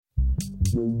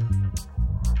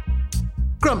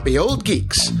Grumpy Old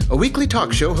Geeks, a weekly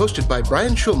talk show hosted by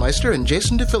Brian Schulmeister and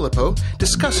Jason DeFilippo,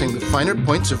 discussing the finer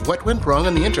points of what went wrong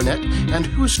on the internet and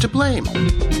who's to blame.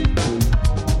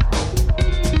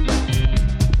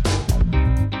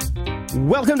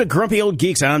 Welcome to Grumpy Old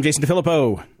Geeks. I'm Jason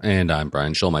DeFilippo. And I'm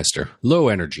Brian Schulmeister. Low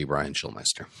energy Brian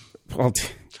Schulmeister. Well,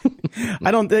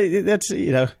 I don't, that's,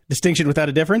 distinction without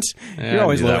a difference. You're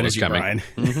always low energy, Brian.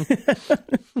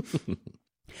 Mm-hmm.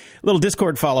 Little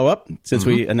Discord follow-up, since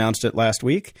we announced it last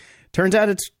week. Turns out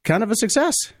it's kind of a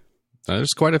success.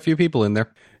 There's quite a few people in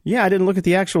there. Yeah, I didn't look at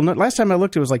the actual note. Last time I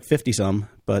looked, it was like 50-some,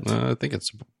 but... I think it's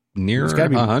near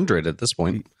 100 at this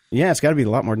point. Yeah, it's got to be a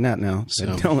lot more than that now.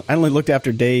 So. I only looked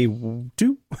after day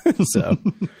 2,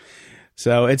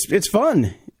 so it's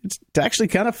fun. It's actually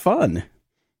kind of fun,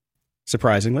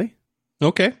 surprisingly.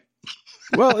 Okay.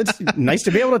 Well, it's nice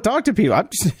to be able to talk to people. I'm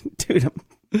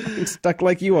stuck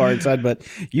like you are inside, but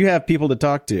you have people to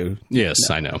talk to. Yes,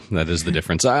 no. I know. That is the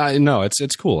difference. No,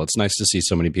 it's cool. It's nice to see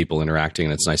so many people interacting,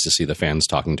 and it's nice to see the fans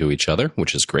talking to each other,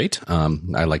 which is great.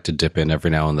 I like to dip in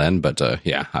every now and then, but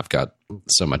yeah, I've got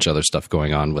so much other stuff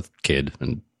going on with kid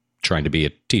and trying to be a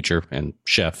teacher and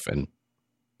chef and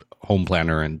home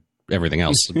planner and everything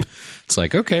else. It's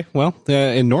like, okay, well,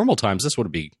 in normal times, this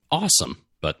would be awesome,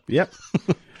 but... Yep.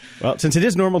 Well, since it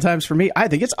is normal times for me, I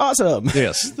think it's awesome.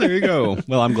 Yes, there you go.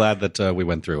 Well, I'm glad that we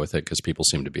went through with it because people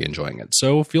seem to be enjoying it.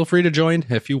 So feel free to join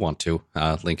if you want to.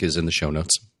 Link is in the show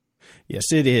notes.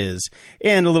 Yes, it is.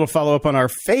 And a little follow-up on our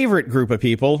favorite group of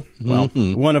people. Well,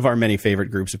 one of our many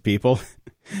favorite groups of people.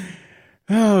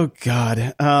 Oh,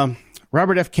 God.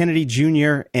 Robert F. Kennedy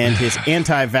Jr. and his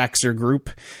anti-vaxxer group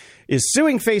is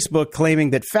suing Facebook, claiming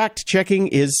that fact-checking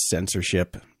is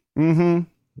censorship. Mm-hmm.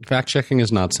 Fact-checking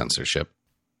is not censorship.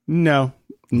 No,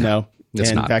 it's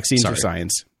and not. Vaccines Sorry. are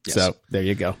science. Yes. So there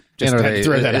you go. Just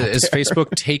throw that out is there. Facebook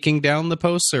taking down the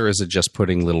posts, or is it just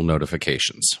putting little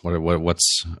notifications?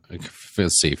 What's?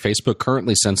 Let's see. Facebook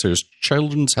currently censors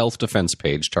Children's Health Defense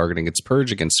page targeting its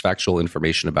purge against factual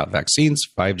information about vaccines,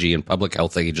 5G, and public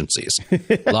health agencies.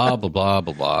 Blah blah blah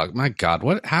blah blah. My God,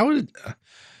 what's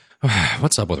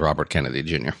up with Robert Kennedy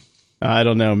Jr.? I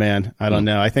don't know, man. I don't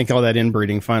know. I think all that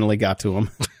inbreeding finally got to him.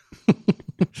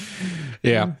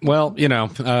 Yeah. Well,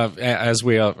 as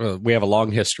we have a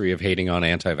long history of hating on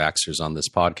anti-vaxxers on this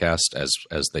podcast,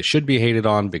 as they should be hated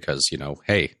on, because,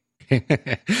 hey,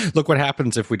 look what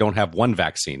happens if we don't have one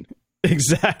vaccine.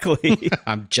 Exactly.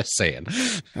 I'm just saying.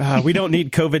 We don't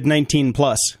need COVID-19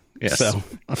 plus. Yes. So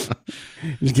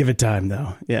just give it time,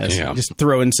 though. Yes. Yeah. Just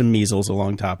throw in some measles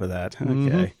along top of that. Okay.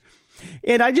 Mm-hmm.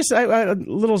 And a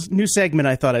little new segment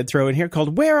I thought I'd throw in here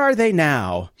called Where Are They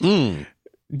Now?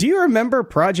 Do you remember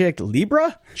Project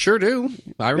Libra? Sure do.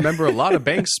 I remember a lot of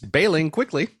banks bailing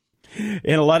quickly. And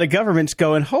a lot of governments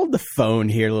going, hold the phone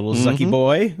here, little Zucky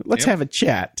boy. Let's have a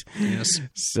chat. Yes.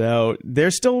 So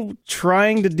they're still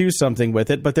trying to do something with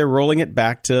it, but they're rolling it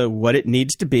back to what it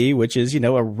needs to be, which is,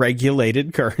 a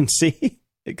regulated currency.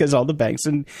 Because all the banks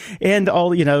and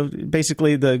all,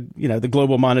 basically the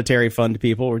Global Monetary Fund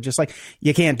people were just like,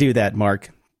 you can't do that, Mark.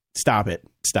 Stop it.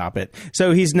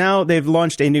 So they've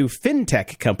launched a new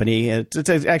fintech company. It's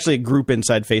actually a group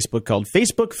inside Facebook called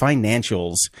Facebook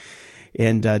Financials.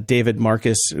 And David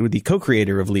Marcus, the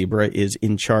co-creator of Libra, is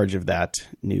in charge of that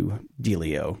new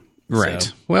dealio. Right.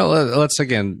 So. Well, let's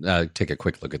again take a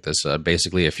quick look at this.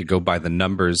 Basically, if you go by the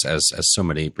numbers, as so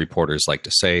many reporters like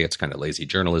to say, it's kind of lazy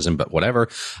journalism, but whatever.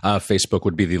 Facebook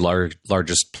would be the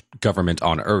largest government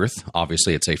on Earth.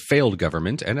 Obviously, it's a failed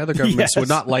government, and other governments would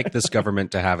not like this government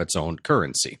to have its own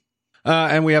currency.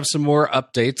 And we have some more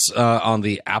updates on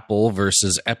the Apple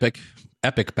versus Epic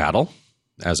battle,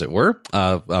 as it were.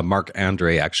 Mark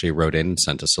Andre actually wrote in and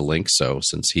sent us a link. So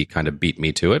since he kind of beat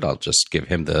me to it, I'll just give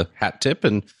him the hat tip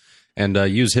and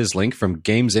use his link from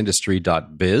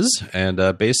gamesindustry.biz.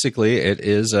 And basically, it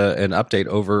is an update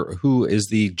over who is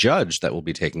the judge that will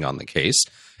be taking on the case.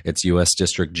 It's U.S.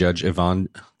 District Judge Yvonne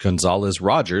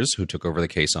Gonzalez-Rogers, who took over the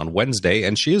case on Wednesday,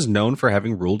 and she is known for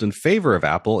having ruled in favor of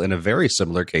Apple in a very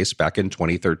similar case back in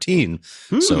 2013.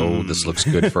 So this looks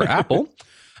good for Apple.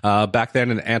 Back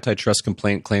then, an antitrust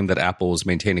complaint claimed that Apple was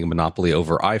maintaining a monopoly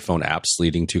over iPhone apps,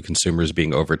 leading to consumers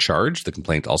being overcharged. The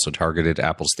complaint also targeted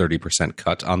Apple's 30%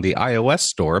 cut on the iOS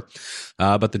store.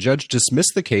 But the judge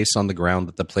dismissed the case on the ground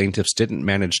that the plaintiffs didn't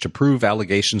manage to prove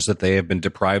allegations that they have been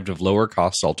deprived of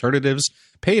lower-cost alternatives,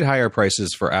 paid higher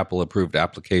prices for Apple-approved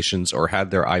applications, or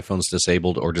had their iPhones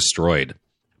disabled or destroyed.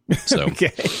 So,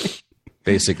 okay.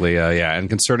 Basically, yeah. And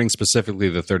concerning specifically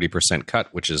the 30% cut,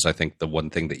 which is, I think, the one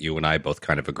thing that you and I both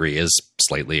kind of agree is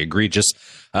slightly egregious,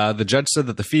 the judge said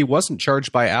that the fee wasn't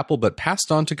charged by Apple, but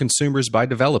passed on to consumers by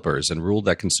developers, and ruled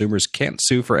that consumers can't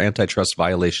sue for antitrust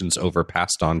violations over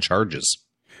passed on charges.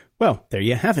 Well, there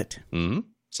you have it. Mm-hmm.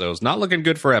 So it's not looking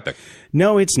good for Epic.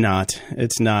 No, it's not.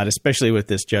 It's not, especially with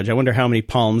this judge. I wonder how many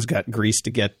palms got greased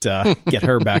to get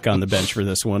her back on the bench for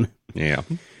this one. Yeah.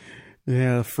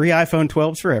 Yeah, free iPhone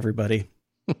 12s for everybody.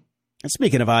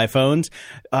 Speaking of iPhones,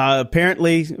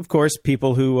 apparently, of course,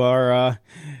 people who are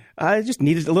just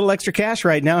needed a little extra cash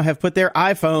right now have put their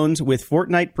iPhones with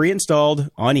Fortnite pre-installed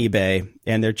on eBay,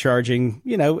 and they're charging,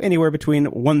 anywhere between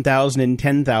 $1,000 and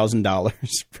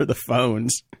 $10,000 for the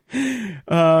phones.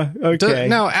 Okay.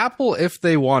 Now, Apple, if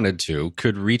they wanted to,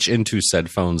 could reach into said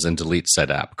phones and delete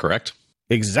said app, correct?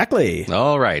 Exactly.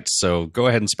 All right. So go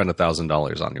ahead and spend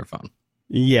 $1,000 on your phone.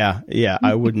 Yeah.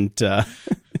 I wouldn't. And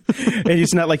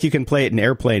it's not like you can play it in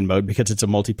airplane mode because it's a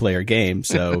multiplayer game.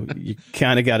 So you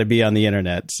kind of got to be on the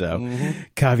internet. So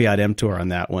caveat emptor on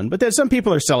that one. But there's some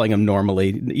people are selling them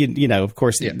normally. Of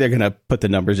course, they're going to put the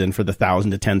numbers in for the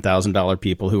 $1,000 to $10,000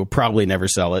 people who will probably never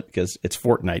sell it because it's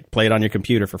Fortnite. Play it on your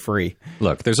computer for free.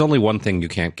 Look, there's only one thing you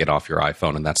can't get off your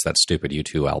iPhone, and that's that stupid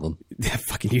U2 album. That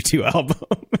fucking U2 album.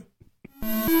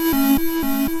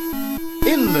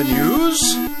 In the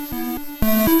news...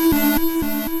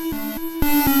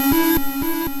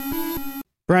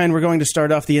 Brian, we're going to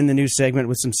start off the In the News segment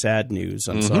with some sad news.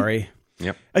 I'm sorry.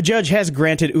 Yep. A judge has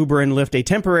granted Uber and Lyft a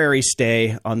temporary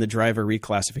stay on the driver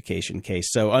reclassification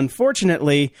case. So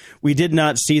unfortunately, we did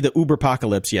not see the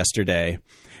Uberpocalypse yesterday,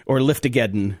 or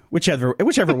Lyftageddon, whichever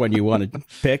one you want to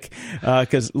pick,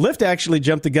 because Lyft actually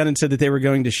jumped the gun and said that they were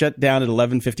going to shut down at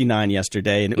 11:59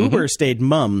 yesterday, and Uber stayed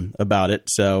mum about it.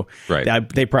 So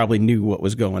they probably knew what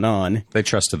was going on. They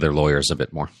trusted their lawyers a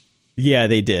bit more. Yeah,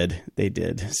 they did. They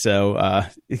did. So,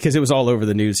 because it was all over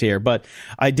the news here. But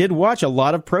I did watch a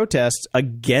lot of protests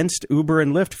against Uber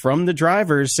and Lyft from the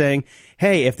drivers saying,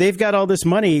 hey, if they've got all this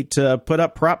money to put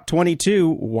up Prop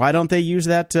 22, why don't they use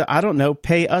that to,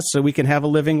 pay us so we can have a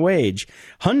living wage?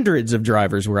 Hundreds of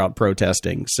drivers were out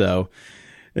protesting. So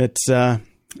it's, we're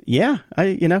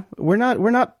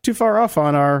not too far off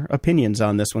on our opinions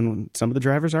on this one. Some of the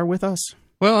drivers are with us.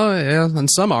 Well, yeah, and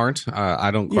some aren't.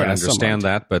 I don't quite understand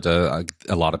that, but a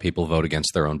lot of people vote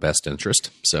against their own best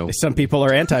interest. So some people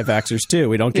are anti-vaxxers too.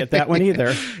 We don't get that one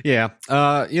either. Yeah,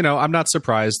 I'm not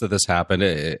surprised that this happened.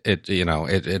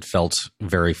 It felt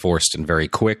very forced and very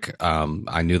quick.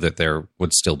 I knew that there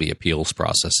would still be appeals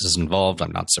processes involved.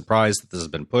 I'm not surprised that this has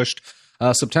been pushed.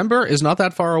 September is not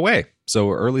that far away.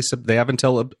 So they have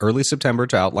until early September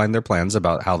to outline their plans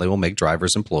about how they will make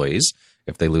drivers employees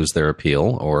if they lose their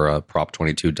appeal or Prop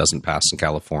 22 doesn't pass in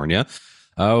California.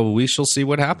 We shall see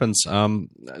what happens. I'm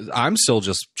still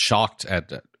just shocked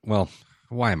at,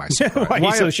 why am I surprised? Why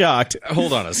are you so shocked?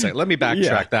 Hold on a second. Let me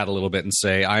backtrack that a little bit and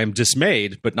say I am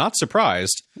dismayed, but not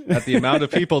surprised at the amount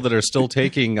of people that are still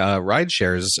taking ride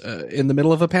shares in the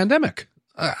middle of a pandemic.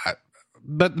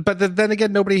 But then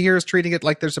again, nobody here is treating it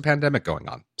like there's a pandemic going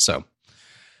on. So,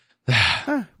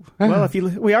 well,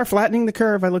 we are flattening the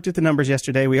curve. I looked at the numbers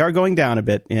yesterday. We are going down a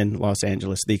bit in Los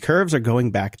Angeles. The curves are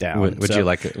going back down. Would you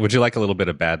like a little bit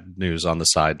of bad news on the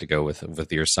side to go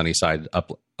with your sunny side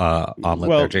up omelet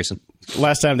there, Jason?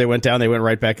 Last time they went down, they went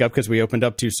right back up because we opened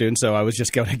up too soon. So I was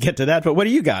just going to get to that. But what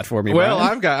do you got for me? Well,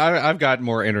 Brian? I've got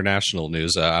more international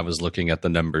news. I was looking at the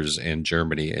numbers in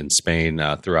Germany and Spain,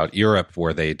 throughout Europe,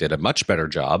 where they did a much better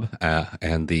job,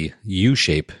 and the U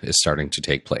shape is starting to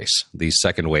take place. The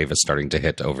second wave is starting to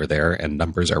hit over there, and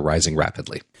numbers are rising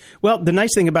rapidly. Well, the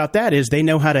nice thing about that is they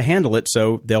know how to handle it,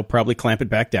 so they'll probably clamp it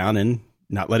back down and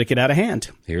not let it get out of hand.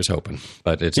 Here's hoping,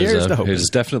 but it is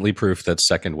definitely proof that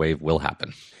second wave will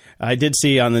happen. I did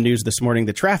see on the news this morning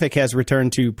the traffic has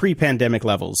returned to pre-pandemic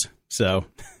levels. So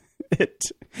I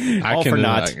can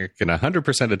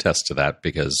 100% attest to that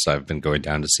because I've been going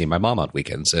down to see my mom on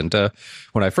weekends. And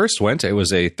when I first went, it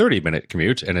was a 30-minute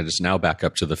commute, and it is now back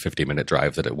up to the 50-minute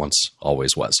drive that it once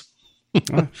always was.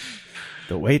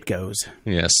 The way it goes.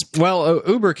 Yes. Well,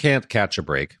 Uber can't catch a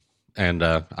break. And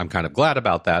I'm kind of glad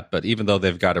about that. But even though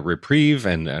they've got a reprieve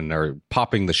and are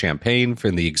popping the champagne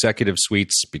from the executive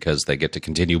suites because they get to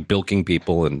continue bilking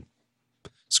people and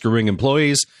screwing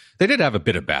employees, they did have a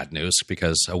bit of bad news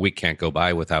because a week can't go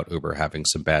by without Uber having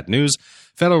some bad news.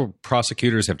 Federal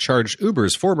prosecutors have charged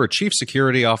Uber's former chief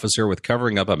security officer with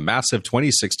covering up a massive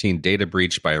 2016 data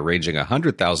breach by arranging a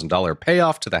 $100,000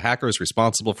 payoff to the hackers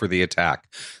responsible for the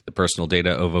attack. The personal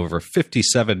data of over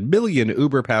 57 million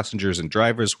Uber passengers and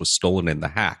drivers was stolen in the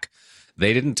hack.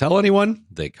 They didn't tell anyone.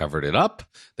 They covered it up.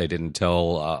 They didn't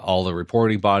tell all the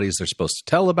reporting bodies they're supposed to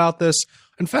tell about this.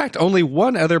 In fact, only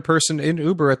one other person in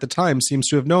Uber at the time seems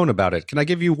to have known about it. Can I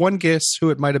give you one guess who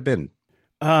it might have been?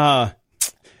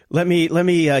 Let me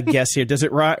guess here. Does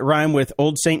it rhyme with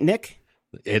Old Saint Nick?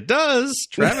 It does.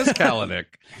 Travis Kalanick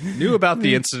knew about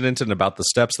the incident and about the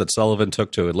steps that Sullivan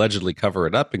took to allegedly cover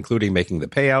it up, including making the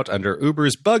payout under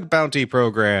Uber's bug bounty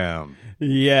program.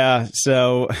 Yeah.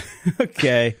 So,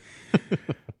 okay.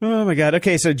 Oh my God.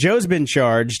 Okay. So Joe's been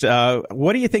charged.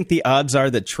 What do you think the odds are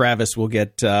that Travis will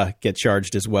get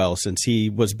charged as well, since he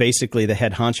was basically the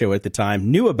head honcho at the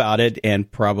time, knew about it, and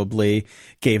probably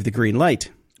gave the green light?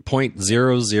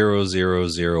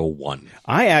 0.00001.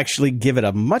 I actually give it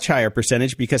a much higher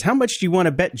percentage, because how much do you want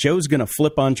to bet Joe's going to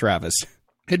flip on Travis?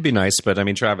 It'd be nice, but I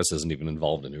mean, Travis isn't even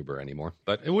involved in Uber anymore.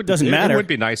 But it doesn't matter. It would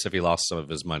be nice if he lost some of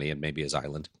his money and maybe his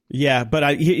island. Yeah,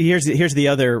 but here's the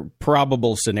other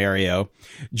probable scenario.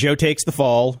 Joe takes the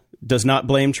fall, does not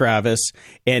blame Travis,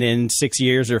 and in 6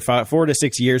 years or 4 to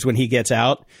 6 years, when he gets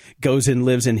out, goes and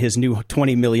lives in his new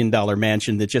 $20 million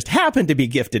mansion that just happened to be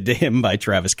gifted to him by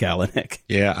Travis Kalanick.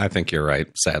 Yeah, I think you're right,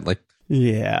 sadly.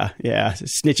 Yeah.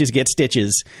 Snitches get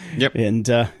stitches. Yep. And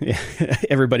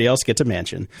everybody else gets a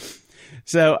mansion.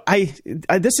 So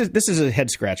this is a head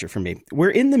scratcher for me.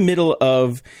 We're in the middle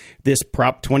of this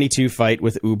Prop 22 fight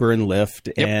with Uber and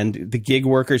Lyft and the gig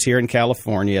workers here in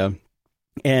California.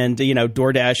 And,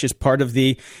 DoorDash is part of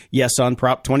the Yes on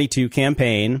Prop 22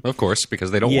 campaign. Of course,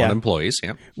 because they don't want employees.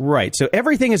 Yeah. Right. So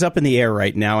everything is up in the air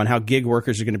right now on how gig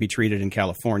workers are going to be treated in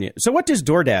California. So what does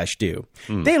DoorDash do?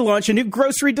 They launch a new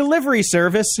grocery delivery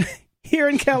service here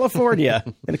in California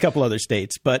and a couple other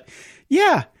states. But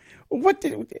yeah,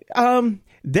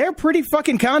 they're pretty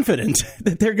fucking confident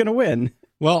that they're going to win.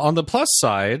 Well, on the plus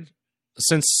side,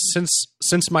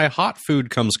 since my hot food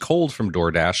comes cold from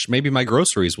DoorDash, maybe my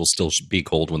groceries will still be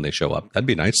cold when they show up. That'd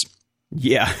be nice.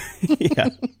 Yeah.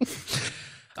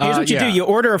 Here's what you do. You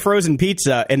order a frozen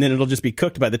pizza, and then it'll just be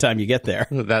cooked by the time you get there.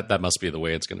 That must be the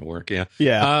way it's going to work, yeah.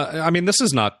 Yeah. I mean, this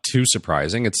is not too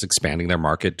surprising. It's expanding their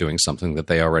market, doing something that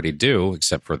they already do,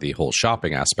 except for the whole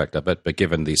shopping aspect of it. But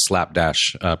given the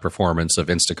slapdash performance of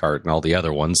Instacart and all the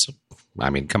other ones, I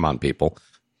mean, come on, people.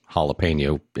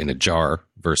 Jalapeno in a jar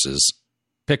versus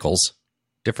pickles,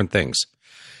 different things.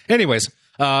 Anyways,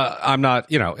 I'm not,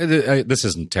 this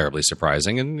isn't terribly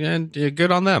surprising, and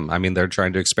good on them. I mean, they're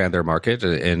trying to expand their market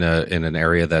in an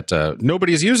area that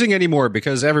nobody's using anymore,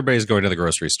 because everybody's going to the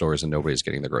grocery stores and nobody's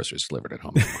getting the groceries delivered at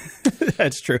home.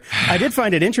 That's true. I did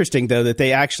find it interesting, though, that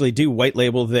they actually do white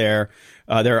label their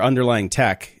underlying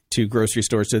tech to grocery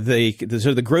stores, so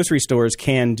the grocery stores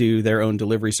can do their own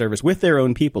delivery service with their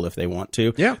own people if they want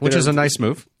to. Yeah, which is a nice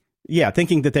move. Yeah,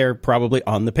 thinking that they're probably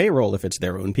on the payroll if it's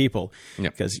their own people.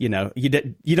 Because, you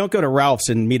don't go to Ralph's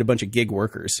and meet a bunch of gig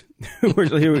workers.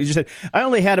 You just said, I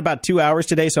only had about 2 hours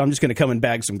today, so I'm just going to come and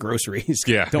bag some groceries.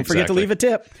 Yeah, Don't forget to leave a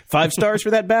tip. 5 stars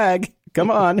for that bag. Come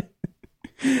on.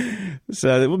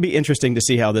 So it will be interesting to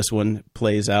see how this one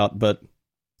plays out. But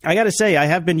I got to say, I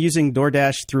have been using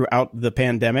DoorDash throughout the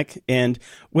pandemic. And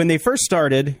when they first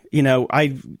started,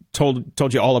 I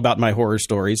told you all about my horror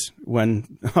stories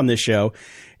on this show.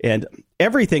 And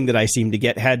everything that I seemed to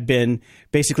get had been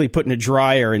basically put in a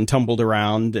dryer and tumbled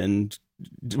around and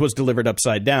was delivered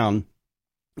upside down.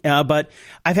 But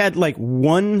I've had like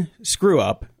one screw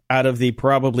up out of the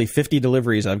probably 50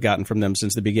 deliveries I've gotten from them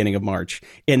since the beginning of March.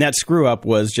 And that screw up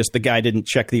was just the guy didn't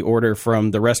check the order from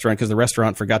the restaurant because the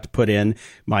restaurant forgot to put in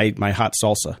my hot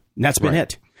salsa. And that's been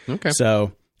it. Okay.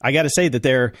 So I got to say that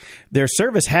their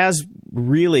service has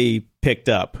really picked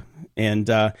up. And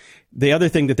the other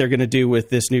thing that they're going to do with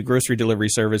this new grocery delivery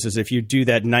service is if you do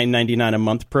that $9.99 a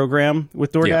month program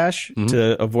with DoorDash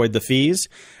to avoid the fees,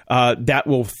 that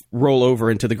will roll over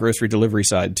into the grocery delivery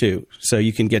side too. So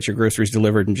you can get your groceries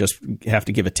delivered and just have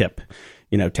to give a tip,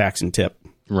 tax and tip.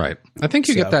 Right. I think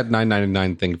you get that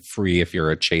 $9.99 thing free if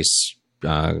you're a Chase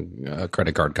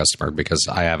credit card customer, because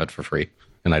I have it for free.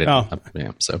 And I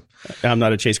didn't. So I'm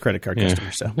not a Chase credit card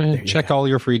customer. So check all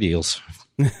your free deals.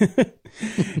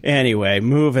 Anyway,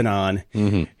 moving on.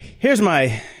 Here's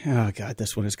my. Oh God,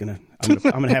 this one is gonna. I'm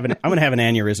gonna have an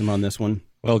aneurysm on this one.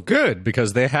 Well, good,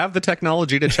 because they have the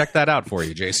technology to check that out for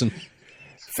you, Jason.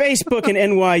 Facebook and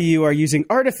NYU are using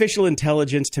artificial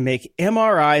intelligence to make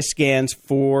MRI scans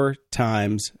 4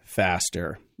 times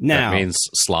faster. Now that means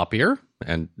sloppier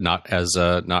and not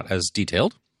as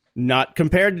detailed. Not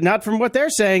from what they're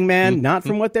saying, man. Not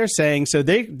from what they're saying. So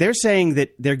they're saying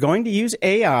that they're going to use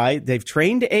AI. They've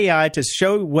trained AI to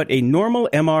show what a normal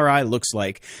MRI looks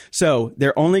like. So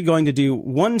they're only going to do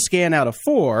 1 scan out of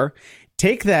 4,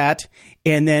 take that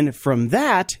And then from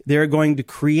that, they're going to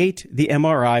create the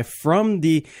MRI from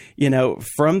the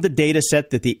data set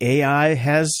that the AI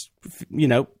has,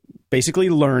 basically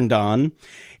learned on.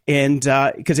 And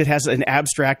because it has an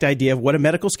abstract idea of what a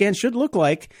medical scan should look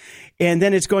like. And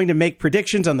then it's going to make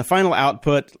predictions on the final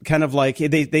output, kind of like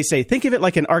they say, think of it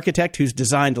like an architect who's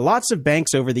designed lots of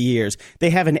banks over the years. They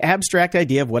have an abstract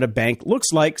idea of what a bank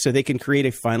looks like so they can create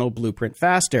a final blueprint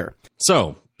faster.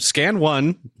 So scan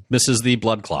 1 misses the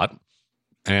blood clot.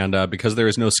 And because there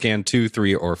is no scan 2,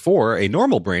 3, or 4, a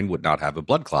normal brain would not have a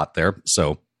blood clot there.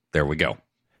 So there we go.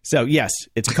 So, yes,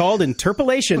 it's called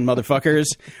interpolation, motherfuckers,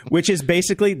 which is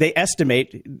basically they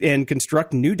estimate and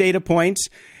construct new data points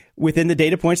within the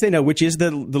data points they know, which is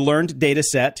the learned data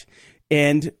set.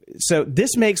 And so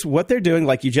this makes what they're doing,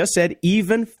 like you just said,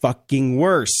 even fucking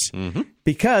worse. Mm-hmm.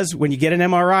 Because when you get an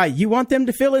MRI, you want them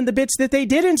to fill in the bits that they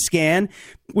didn't scan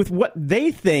with what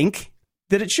they think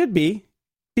that it should be,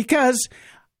 because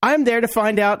I'm there to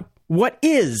find out what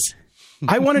is.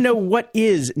 I want to know what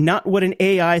is, not what an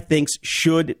AI thinks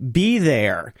should be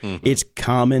there. Mm-hmm. It's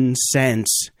common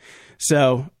sense.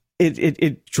 So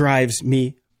it drives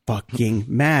me fucking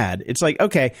mad. It's like,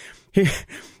 okay,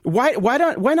 why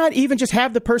not even just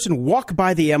have the person walk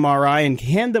by the MRI and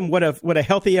hand them what a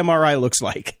healthy MRI looks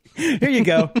like? Here you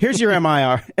go. Here's your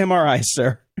MRI,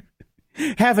 sir.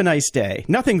 Have a nice day.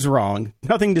 Nothing's wrong.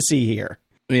 Nothing to see here.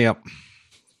 Yep.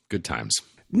 Good times.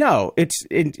 No,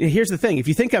 here's the thing. If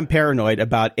you think I'm paranoid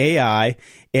about AI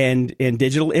and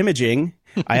digital imaging,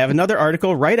 I have another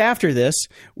article right after this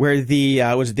where the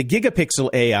Gigapixel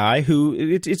AI, who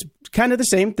it's kind of the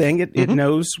same thing. It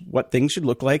knows what things should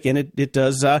look like, and it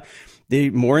does the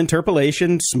more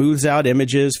interpolation, smooths out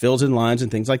images, fills in lines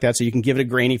and things like that. So you can give it a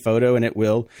grainy photo and it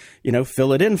will,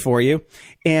 fill it in for you.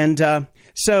 And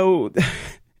so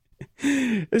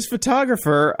this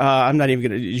photographer, I'm not even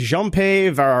going to,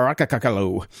 Jean-Pierre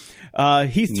Varakakakalo,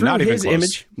 he threw his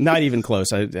image, not even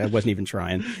close. I wasn't even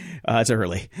trying. It's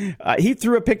early. He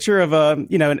threw a picture of a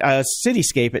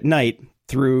cityscape at night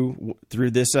through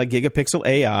this Gigapixel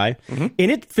AI, and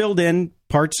it filled in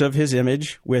parts of his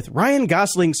image with Ryan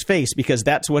Gosling's face because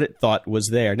that's what it thought was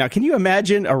there. Now, can you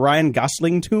imagine a Ryan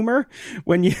Gosling tumor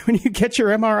when you get your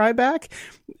MRI back?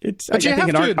 But you have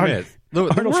to admit,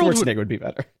 Arnold Schwarzenegger would be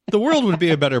better. The world would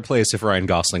be a better place if Ryan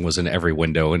Gosling was in every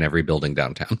window in every building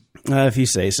downtown. If you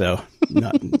say so.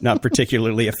 Not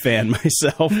particularly a fan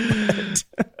myself.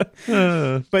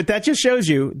 But that just shows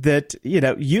you that,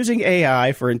 using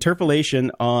AI for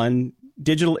interpolation on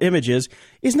digital images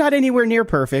is not anywhere near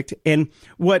perfect. And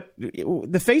what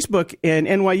the Facebook and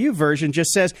NYU version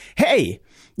just says, hey,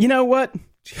 you know what?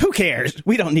 Who cares?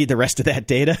 We don't need the rest of that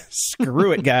data.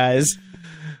 Screw it, guys.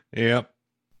 Yep.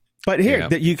 But here,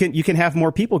 that you can have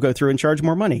more people go through and charge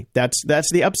more money. That's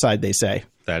the upside, they say.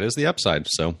 That is the upside.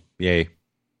 So, yay.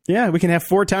 Yeah, we can have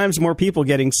 4 times more people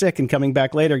getting sick and coming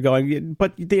back later going,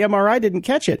 but the MRI didn't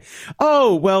catch it.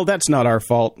 Oh, well, that's not our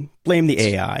fault. Blame the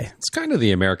AI. It's kind of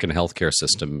the American healthcare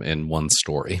system in one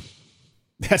story.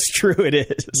 That's true, it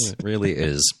is. It really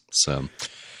is. So,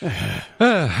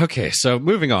 okay, so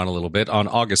moving on a little bit. On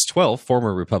August 12th,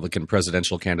 former Republican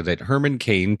presidential candidate Herman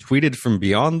Cain tweeted from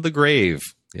beyond the grave.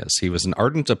 Yes, he was an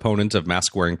ardent opponent of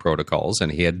mask-wearing protocols,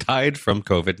 and he had died from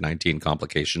COVID-19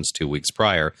 complications 2 weeks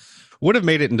prior. Would have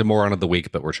made it into Moron of the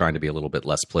Week, but we're trying to be a little bit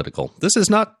less political. This is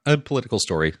not a political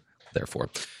story, therefore,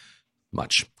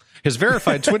 much. His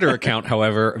verified Twitter account,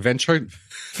 however,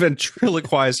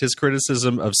 ventriloquized his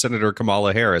criticism of Senator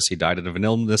Kamala Harris. He died of an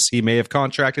illness he may have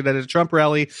contracted at a Trump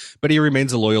rally, but he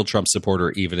remains a loyal Trump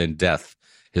supporter even in death.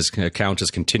 His account has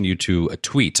continued to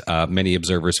tweet. Many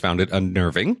observers found it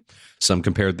unnerving. Some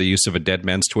compared the use of a dead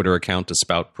man's Twitter account to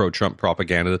spout pro-Trump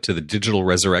propaganda to the digital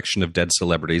resurrection of dead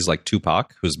celebrities like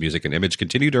Tupac, whose music and image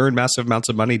continue to earn massive amounts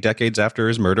of money decades after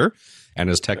his murder.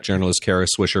 And as tech journalist Kara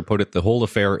Swisher put it, the whole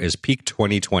affair is peak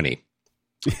 2020.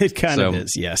 It kind of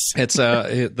is, yes. It's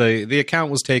the account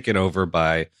was taken over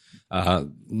by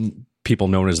people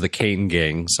known as the Cain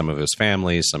Gang, some of his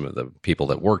family, some of the people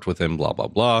that worked with him, blah, blah,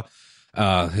 blah.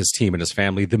 His team and his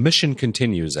family. The mission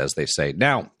continues, as they say.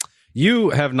 Now, you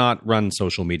have not run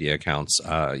social media accounts.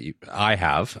 I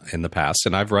have in the past,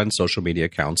 and I've run social media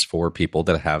accounts for people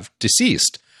that have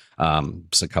deceased.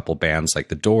 It's a couple bands like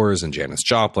The Doors and Janis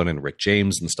Joplin and Rick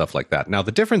James and stuff like that. Now,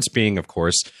 the difference being, of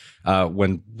course,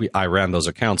 when I ran those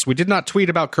accounts, we did not tweet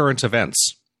about current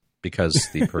events. because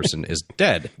the person is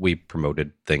dead. We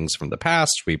promoted things from the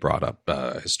past. We brought up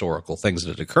historical things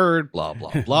that had occurred, blah,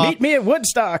 blah, blah. Meet me at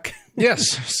Woodstock. Yes.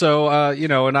 So,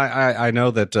 and I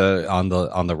know that on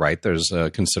the right, there's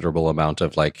a considerable amount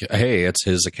of like, hey, it's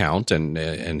his account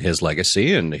and his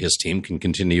legacy, and his team can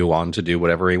continue on to do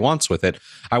whatever he wants with it.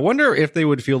 I wonder if they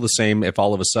would feel the same if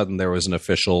all of a sudden there was an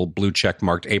official blue check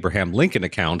marked Abraham Lincoln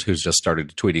account who's just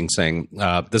started tweeting saying,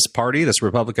 this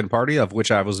Republican Party of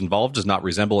which I was involved does not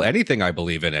resemble anything I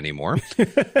believe in anymore.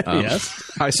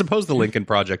 Yes. I suppose the Lincoln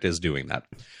Project is doing that.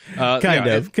 Kind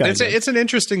of. It's an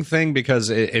interesting thing because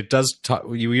it does.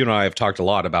 You and I have talked a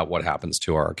lot about what happens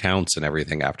to our accounts and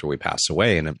everything after we pass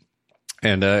away, and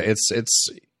we're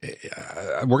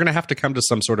going to have to come to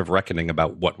some sort of reckoning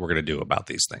about what we're going to do about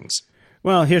these things.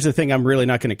 Well, here's the thing: I'm really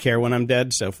not going to care when I'm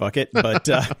dead, so fuck it. But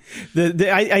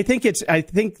I think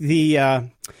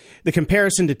the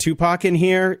comparison to Tupac in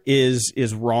here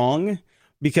is wrong,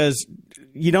 because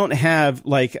you don't have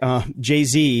like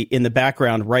Jay-Z in the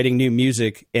background writing new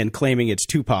music and claiming it's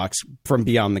Tupac's from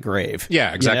beyond the grave.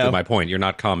 Yeah, exactly my point. You're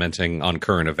not commenting on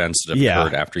current events that have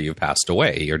occurred after you've passed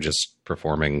away. You're just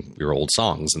performing your old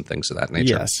songs and things of that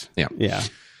nature. Yes. Yeah.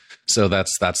 So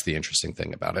that's the interesting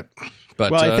thing about it.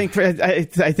 But well,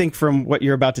 I think from what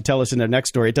you're about to tell us in the next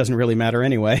story, it doesn't really matter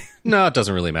anyway. No, it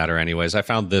doesn't really matter anyways. I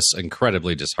found this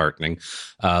incredibly disheartening.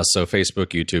 So Facebook,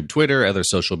 YouTube, Twitter, other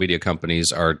social media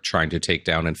companies are trying to take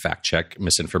down and fact check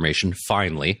misinformation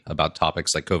finally about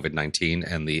topics like COVID-19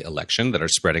 and the election that are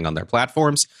spreading on their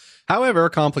platforms. However,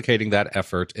 complicating that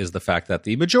effort is the fact that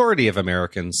the majority of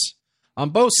Americans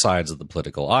on both sides of the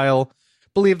political aisle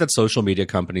believe that social media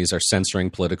companies are censoring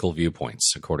political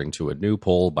viewpoints, according to a new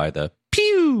poll by the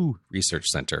Pew Research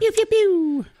Center. Pew, pew,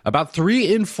 pew. About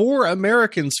 3 in 4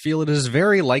 Americans feel it is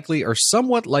very likely or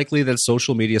somewhat likely that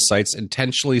social media sites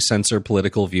intentionally censor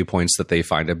political viewpoints that they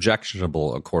find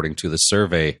objectionable, according to the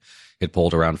survey. It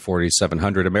polled around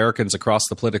 4,700 Americans across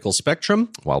the political spectrum.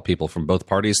 While people from both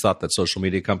parties thought that social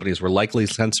media companies were likely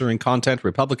censoring content,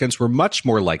 Republicans were much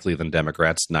more likely than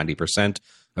Democrats, 90%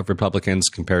 of Republicans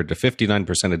compared to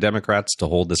 59% of Democrats, to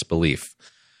hold this belief.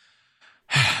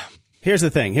 Here's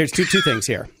the thing. Here's two things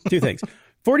here. Two things.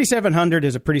 4,700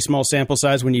 is a pretty small sample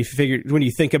size when you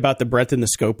think about the breadth and the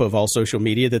scope of all social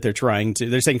media that they're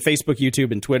saying Facebook,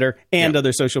 YouTube, and Twitter and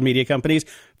other social media companies.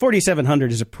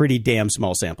 4,700 is a pretty damn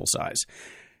small sample size.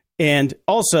 And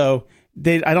also,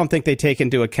 I don't think they take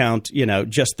into account,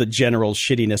 just the general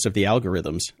shittiness of the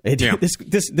algorithms.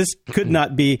 This could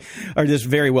not be, or this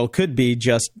very well could be,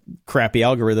 just crappy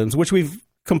algorithms, which we've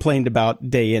complained about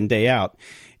day in, day out.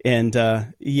 And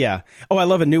I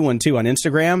love a new one too on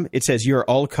Instagram. It says you're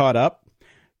all caught up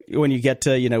when you get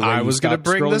to where I was going to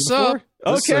bring this before.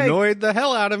 up. This annoyed the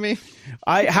hell out of me.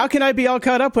 How can I be all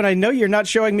caught up when I know you're not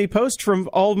showing me posts from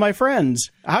all of my friends?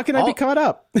 How can I be caught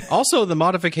up? Also, the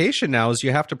modification now is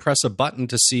you have to press a button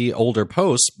to see older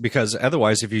posts, because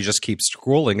otherwise, if you just keep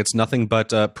scrolling, it's nothing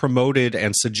but promoted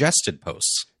and suggested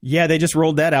posts. Yeah, they just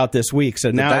rolled that out this week. So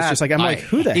now it's just like, I'm like,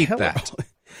 who the hell? That.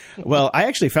 Well, I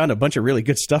actually found a bunch of really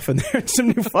good stuff in there and some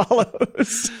new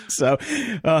follows. So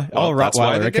all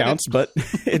Rottweiler accounts, but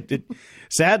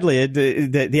sadly,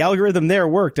 the algorithm there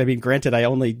worked. I mean, granted, I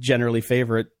only generally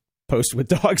favorite posts with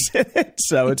dogs in it.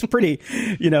 So it's pretty,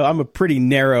 I'm a pretty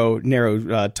narrow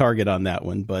target on that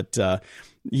one. But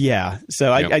yeah,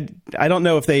 so I don't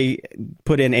know if they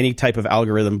put in any type of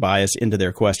algorithm bias into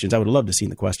their questions. I would love to see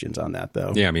the questions on that,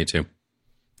 though. Yeah, me too.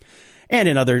 And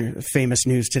in other famous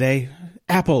news today,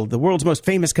 Apple, the world's most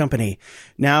famous company,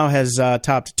 now has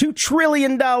topped $2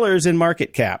 trillion in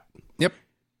market cap. Yep.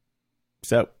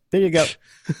 So there you go.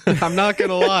 I'm not going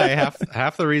to lie.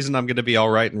 Half the reason I'm going to be all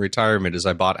right in retirement is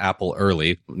I bought Apple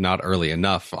early. Not early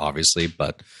enough, obviously,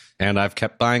 and I've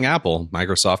kept buying Apple.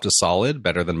 Microsoft is solid,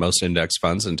 better than most index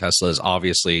funds, and Tesla is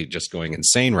obviously just going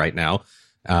insane right now.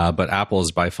 But Apple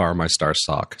is by far my star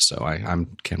stock, so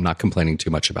I'm not complaining too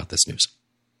much about this news.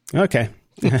 Okay.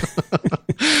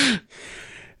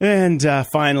 And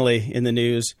finally, in the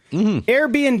news,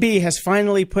 Airbnb has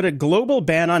finally put a global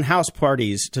ban on house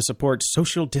parties to support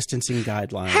social distancing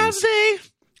guidelines. Have they?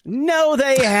 No,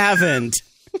 they haven't.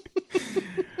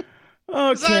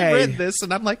 Okay. I read this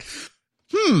and I'm like,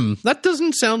 that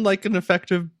doesn't sound like an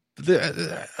effective...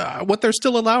 what they're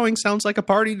still allowing sounds like a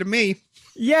party to me.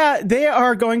 Yeah, they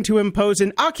are going to impose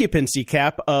an occupancy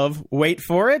cap of, wait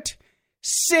for it,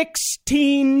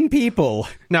 16 people.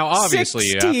 Now, obviously,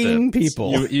 16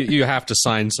 people. You have to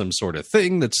sign some sort of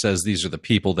thing that says these are the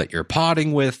people that you're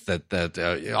potting with. That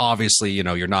obviously,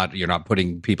 you're not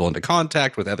putting people into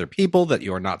contact with other people that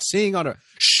you're not seeing on a.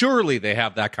 Surely they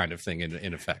have that kind of thing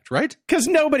in effect, right? Because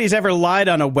nobody's ever lied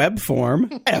on a web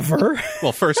form ever.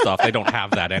 Well, first off, they don't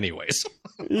have that anyways.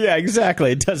 Yeah,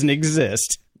 exactly. It doesn't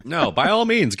exist. No, by all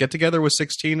means, get together with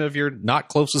 16 of your not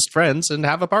closest friends and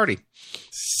have a party.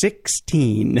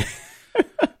 16.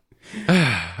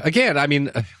 Again, I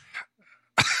mean,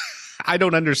 I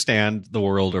don't understand the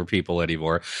world or people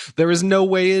anymore. There is no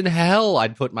way in hell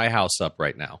I'd put my house up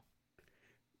right now.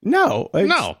 No.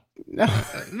 No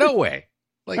way.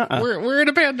 Like, we're in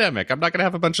a pandemic. I'm not going to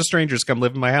have a bunch of strangers come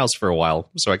live in my house for a while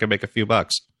so I can make a few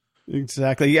bucks.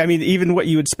 Exactly. I mean, even what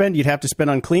you would spend, you'd have to spend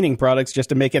on cleaning products just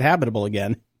to make it habitable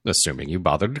again. Assuming you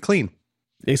bothered to clean.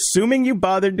 Assuming you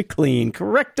bothered to clean.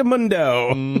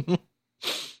 Correctamundo. Mm-hmm.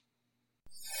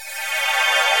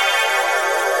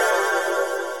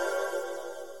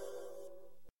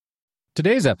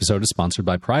 Today's episode is sponsored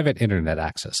by Private Internet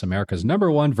Access, America's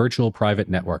 #1 virtual private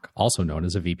network, also known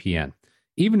as a VPN.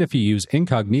 Even if you use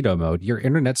incognito mode, your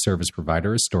internet service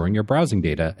provider is storing your browsing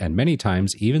data and many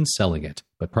times even selling it.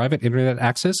 But Private Internet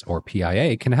Access, or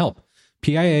PIA, can help.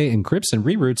 PIA encrypts and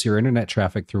reroutes your internet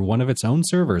traffic through one of its own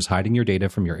servers, hiding your data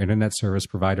from your internet service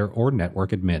provider or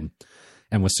network admin.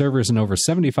 And with servers in over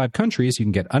 75 countries, you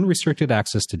can get unrestricted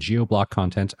access to geo-block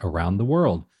content around the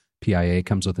world. PIA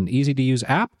comes with an easy-to-use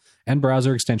app and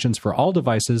browser extensions for all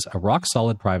devices, a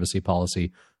rock-solid privacy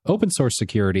policy, open-source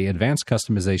security, advanced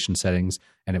customization settings,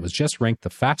 and it was just ranked the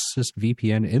fastest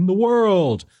VPN in the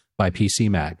world by PC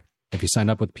Mag. If you sign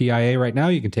up with PIA right now,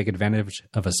 you can take advantage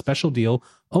of a special deal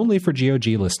only for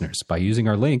GOG listeners. By using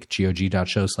our link,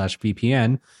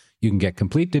 gog.show/VPN, you can get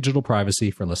complete digital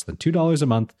privacy for less than $2 a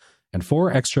month and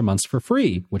 4 extra months for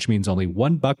free, which means only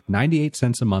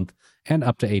 $1.98 a month and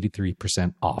up to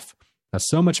 83% off. That's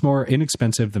so much more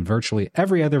inexpensive than virtually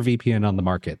every other VPN on the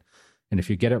market. And if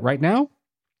you get it right now,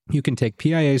 you can take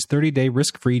PIA's 30-day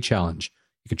risk-free challenge.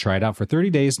 You can try it out for 30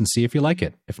 days and see if you like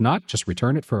it. If not, just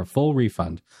return it for a full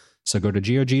refund. So go to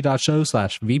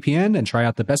gog.show/VPN and try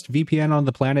out the best VPN on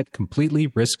the planet completely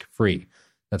risk-free.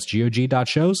 That's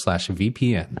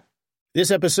gog.show/VPN. This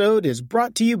episode is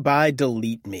brought to you by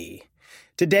Delete Me.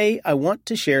 Today, I want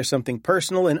to share something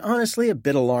personal and honestly a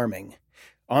bit alarming.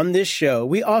 On this show,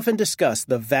 we often discuss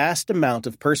the vast amount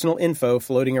of personal info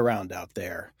floating around out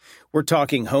there. We're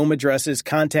talking home addresses,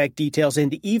 contact details,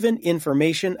 and even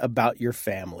information about your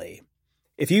family.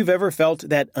 If you've ever felt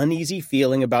that uneasy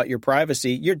feeling about your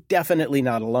privacy, you're definitely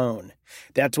not alone.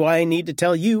 That's why I need to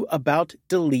tell you about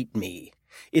Delete Me.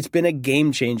 It's been a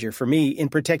game changer for me in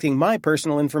protecting my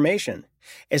personal information.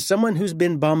 As someone who's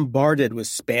been bombarded with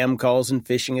spam calls and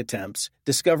phishing attempts,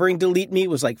 discovering Delete Me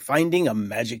was like finding a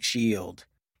magic shield.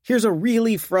 Here's a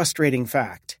really frustrating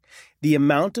fact. The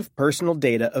amount of personal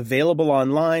data available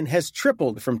online has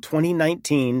tripled from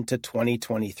 2019 to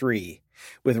 2023.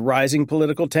 With rising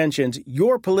political tensions,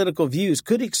 your political views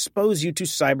could expose you to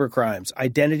cybercrimes,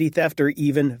 identity theft, or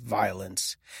even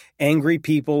violence. Angry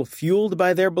people, fueled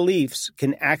by their beliefs,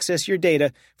 can access your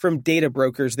data from data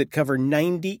brokers that cover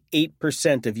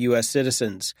 98% of U.S.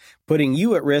 citizens, putting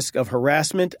you at risk of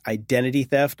harassment, identity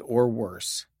theft, or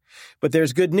worse. But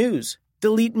there's good news.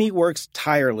 Delete Me works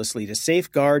tirelessly to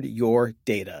safeguard your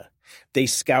data. They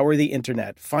scour the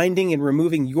internet, finding and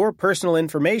removing your personal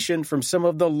information from some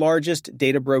of the largest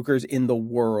data brokers in the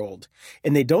world.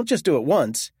 And they don't just do it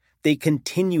once, they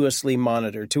continuously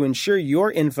monitor to ensure your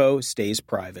info stays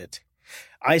private.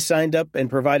 I signed up and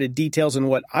provided details on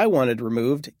what I wanted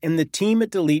removed, and the team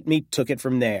at Delete Me took it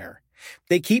from there.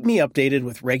 They keep me updated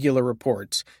with regular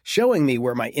reports, showing me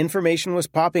where my information was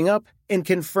popping up and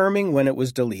confirming when it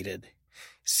was deleted.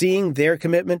 Seeing their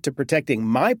commitment to protecting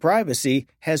my privacy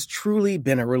has truly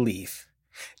been a relief.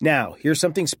 Now, here's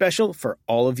something special for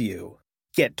all of you.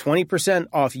 Get 20%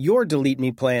 off your Delete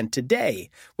Me plan today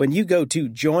when you go to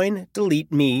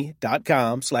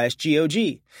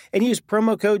joindeleteme.com/GOG and use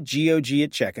promo code GOG at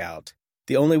checkout.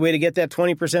 The only way to get that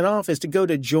 20% off is to go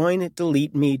to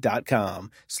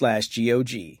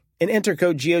joindeleteme.com/GOG and enter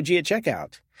code GOG at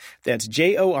checkout. That's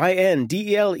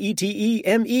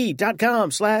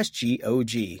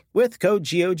joindeleteme.com/GOG with code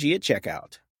GOG at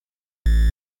checkout.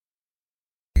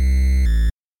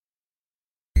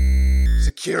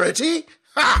 Security?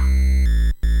 Ha!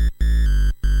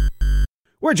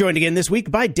 We're joined again this week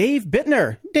by Dave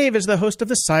Bittner. Dave is the host of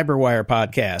the Cyberwire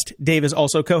podcast. Dave is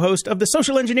also co-host of the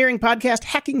social engineering podcast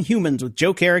Hacking Humans with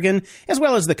Joe Kerrigan, as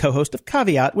well as the co-host of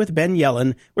Caveat with Ben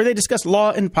Yellen, where they discuss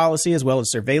law and policy as well as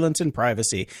surveillance and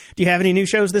privacy. Do you have any new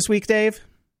shows this week, Dave?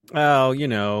 Oh,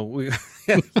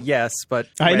 yes, but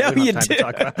I know we you don't have do.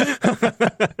 time to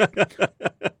talk about.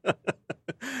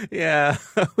 Yeah,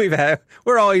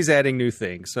 we're always adding new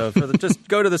things. So just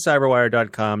go to the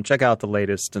cyberwire.com, check out the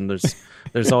latest, and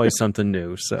there's always something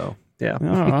new. So yeah.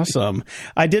 Oh, awesome.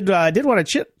 I did want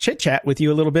to chit chat with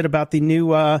you a little bit about the new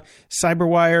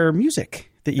Cyberwire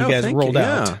music that you guys rolled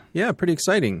out. Yeah, pretty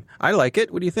exciting. I like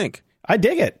it. What do you think? I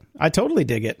dig it. I totally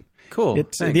dig it. Cool.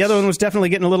 The other one was definitely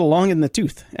getting a little long in the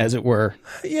tooth, as it were.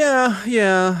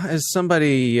 Yeah. As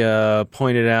somebody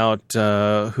pointed out,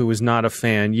 who was not a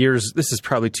fan this is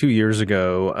probably 2 years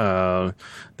ago,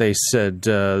 they said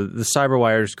the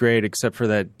Cyberwire is great except for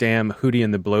that damn Hootie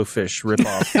and the Blowfish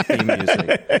ripoff theme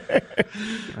music.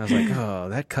 I was like, oh,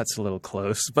 that cuts a little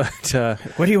close. But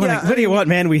what do you want? What do you want,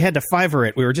 man? We had to Fiverr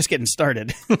it. We were just getting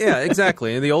started. Yeah,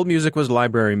 exactly. And the old music was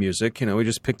library music. We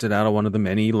just picked it out of one of the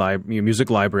many music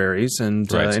libraries,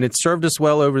 and it served us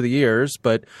well over the years.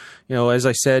 But as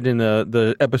I said in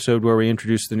the episode where we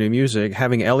introduced the new music,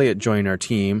 having Elliot join our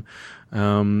team,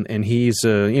 and he's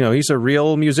a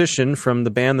real musician from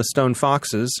the band the Stone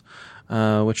Foxes,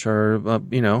 which are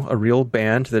a real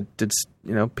band that did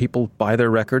people buy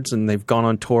their records and they've gone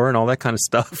on tour and all that kind of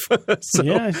stuff. So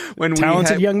yeah,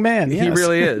 talented young man. Yes. He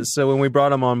really is. So when we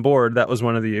brought him on board, that was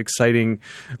one of the exciting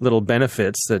little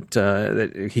benefits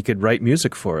that he could write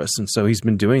music for us, and so he's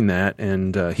been doing that,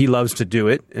 and he loves to do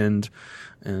it, and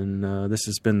this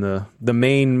has been the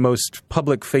main, most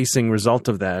public-facing result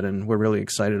of that, and we're really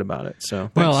excited about it. So,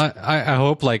 well, I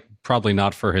hope, probably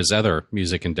not for his other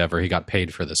music endeavor, he got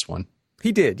paid for this one.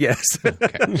 He did, yes.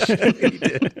 Okay. He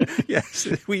did, yes.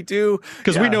 We do,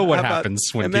 because we know what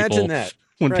happens when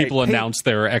people announce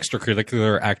their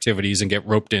extracurricular activities and get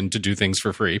roped in to do things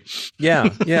for free.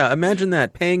 Yeah. Imagine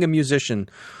that, paying a musician.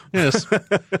 Yes,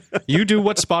 you do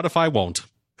what Spotify won't.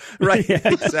 Right. Yeah.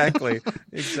 Exactly.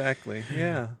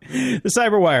 Yeah. The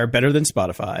Cyberwire, better than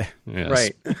Spotify. Yes.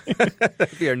 Right.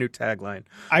 That'd be our new tagline.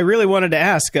 I really wanted to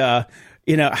ask, how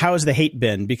has the hate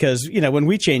been? Because, when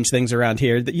we change things around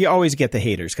here, you always get the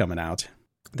haters coming out.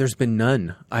 There's been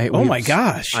none. Oh my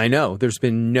gosh. I know. There's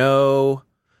been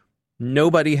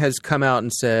nobody has come out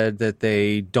and said that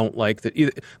they don't like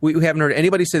we haven't heard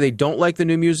anybody say they don't like the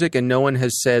new music, and no one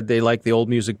has said they like the old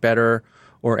music better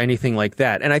or anything like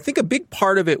that. And I think a big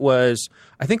part of it was,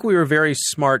 I think we were very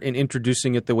smart in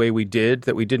introducing it the way we did,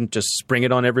 that we didn't just spring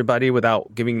it on everybody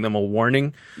without giving them a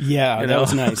warning. Yeah, that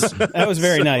was nice. That was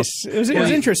very nice. It was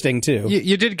interesting, too.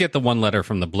 You did get the one letter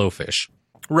from the Blowfish.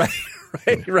 Right,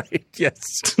 yes.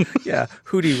 Yeah,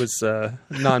 Hootie was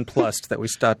nonplussed that we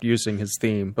stopped using his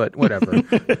theme, but whatever.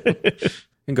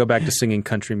 And go back to singing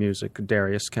country music,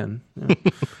 Darius can. Yeah.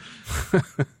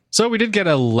 So we did get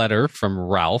a letter from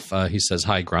Ralph. He says,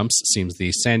 "Hi, Grumps. Seems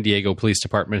the San Diego Police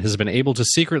Department has been able to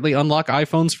secretly unlock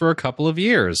iPhones for a couple of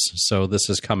years. So this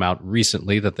has come out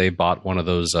recently that they bought one of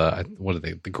those, what are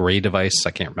they, the Gray device?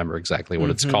 I can't remember exactly what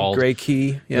it's called. Gray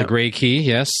Key. Yeah. The Gray Key,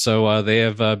 yes. So they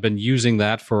have been using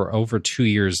that for over 2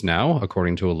 years now,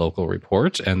 according to a local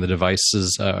report. And the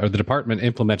devices, or the department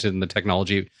implemented the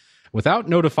technology without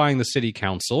notifying the city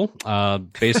council.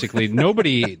 Basically,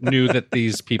 nobody knew that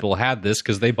these people had this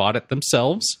because they bought it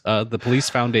themselves. The police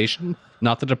foundation,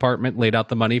 not the department, laid out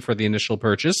the money for the initial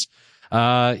purchase.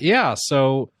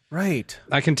 So right.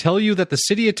 I can tell you that the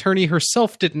city attorney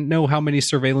herself didn't know how many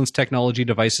surveillance technology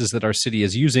devices that our city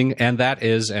is using, and that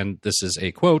is, and this is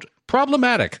a quote,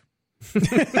 problematic.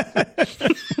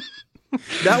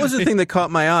 That was the thing that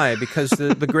caught my eye, because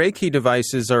the Gray Key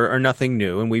devices are nothing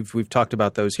new, and we've talked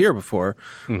about those here before.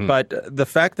 Mm-hmm. But the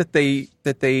fact that they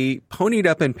ponied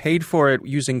up and paid for it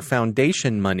using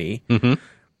foundation money,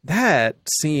 that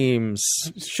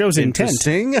shows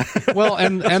interesting. Intent. Well,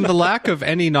 and the lack of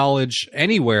any knowledge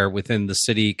anywhere within the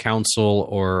city council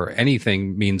or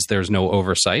anything means there's no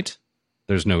oversight,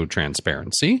 there's no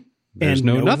transparency. There's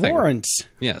no nothing. Warrants.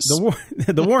 Yes,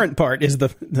 the warrant part is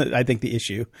I think the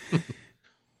issue.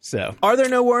 So, are there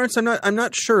no warrants? I'm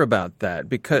not sure about that,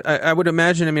 because I would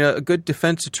imagine. I mean, a good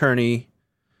defense attorney.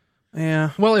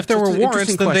 Yeah. Well, if there were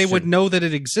warrants, then they would know that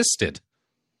it existed,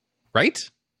 right?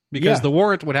 Because the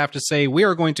warrant would have to say, "We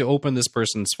are going to open this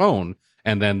person's phone,"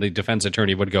 and then the defense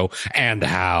attorney would go, "And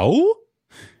how?"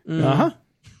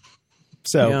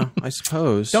 So, yeah, I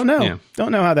suppose. Don't know. Yeah.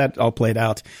 Don't know how that all played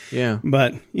out. Yeah.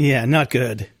 But, not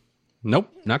good.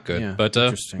 Nope, not good. Yeah, but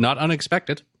not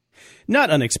unexpected. not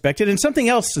unexpected. And something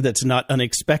else that's not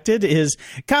unexpected is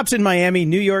cops in Miami,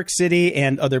 New York City,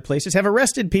 and other places have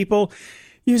arrested people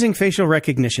using facial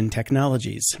recognition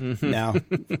technologies. Now,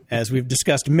 as we've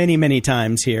discussed many, many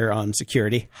times here on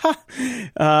security,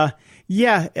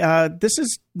 this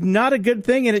is not a good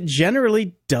thing, and it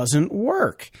generally doesn't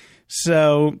work.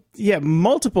 So,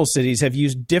 multiple cities have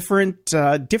used different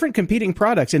competing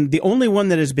products, and the only one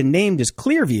that has been named is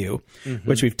Clearview,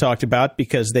 which we've talked about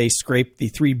because they scraped the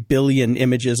 3 billion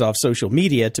images off social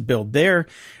media to build their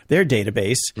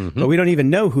database, but we don't even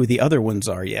know who the other ones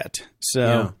are yet.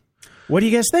 So, what do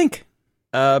you guys think?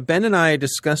 Ben and I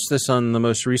discussed this on the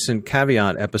most recent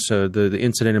Caveat episode, the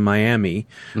incident in Miami,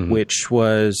 which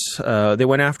was they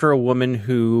went after a woman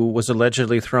who was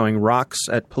allegedly throwing rocks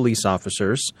at police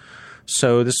officers.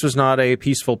 So this was not a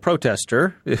peaceful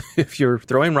protester. If you're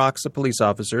throwing rocks at police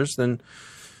officers, then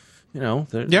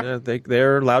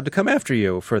they're allowed to come after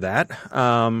you for that.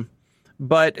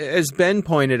 But as Ben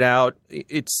pointed out,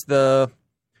 it's the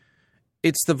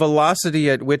velocity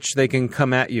at which they can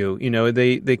come at you.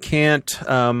 They can't.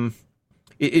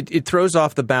 It throws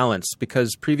off the balance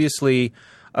because previously,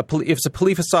 if a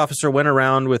police officer went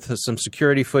around with some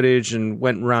security footage and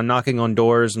went around knocking on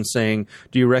doors and saying,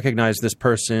 "Do you recognize this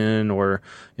person?" or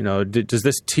does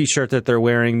this T-shirt that they're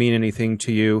wearing mean anything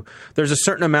to you? There's a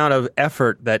certain amount of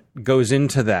effort that goes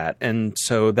into that, and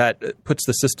so that puts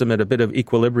the system at a bit of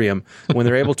equilibrium. When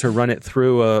they're able to run it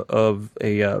through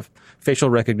a facial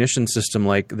recognition system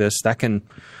like this, that can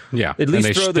at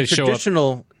least throw the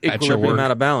traditional equilibrium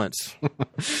out of balance.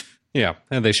 Yeah,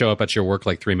 and they show up at your work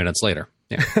like 3 minutes later.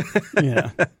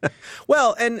 Yeah.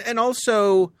 Well, and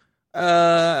also,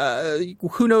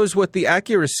 who knows what the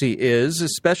accuracy is,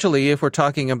 especially if we're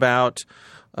talking about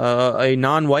a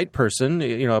non-white person,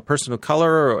 a person of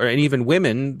color, and even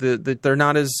women, that they're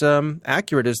not as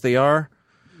accurate as they are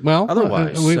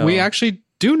otherwise. We actually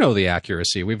do know the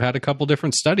accuracy. We've had a couple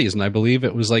different studies, and I believe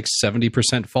it was like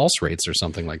 70% false rates or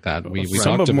something like that.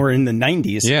 Some of them were in the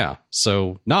 90s. Yeah,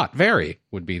 so not very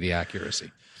would be the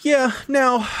accuracy. Yeah.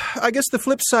 Now, I guess the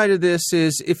flip side of this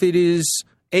is if it is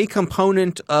a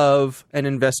component of an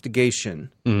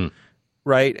investigation,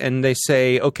 right, and they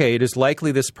say, okay, it is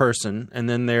likely this person, and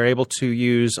then they're able to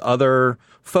use other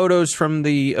photos from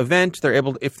the event. They're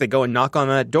able, if they go and knock on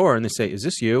that door and they say, "Is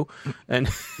this you?" And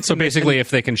so basically,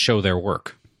 if they can show their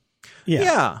work,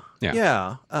 yeah.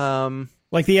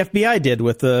 Like the FBI did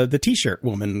with the T-shirt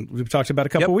woman we talked about a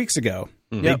couple weeks ago.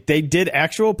 They did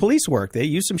actual police work. They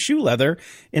used some shoe leather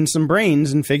and some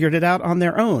brains and figured it out on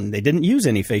their own. They didn't use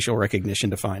any facial recognition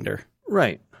to find her.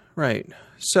 Right.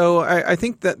 So I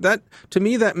think that to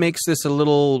me that makes this a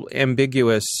little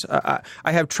ambiguous.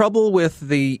 I have trouble with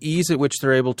the ease at which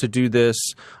they're able to do this.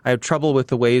 I have trouble with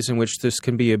the ways in which this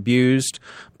can be abused.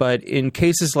 But in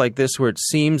cases like this where it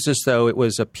seems as though it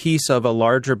was a piece of a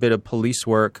larger bit of police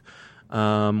work,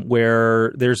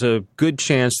 where there's a good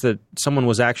chance that someone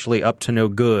was actually up to no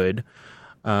good,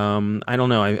 I don't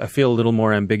know. I feel a little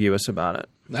more ambiguous about it.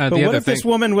 But what if this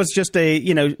woman was just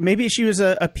maybe she was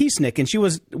a peacenik and she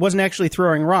wasn't actually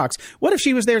throwing rocks? What if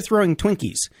she was there throwing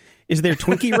Twinkies? Is there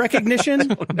Twinkie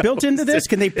recognition built into this?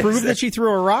 Can they prove that she threw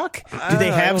a rock? Do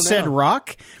they have said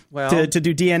rock to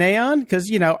do DNA on?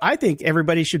 Because, I think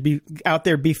everybody should be out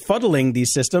there befuddling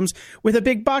these systems with a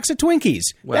big box of Twinkies.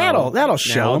 Well, that'll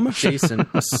show them. Jason,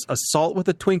 assault with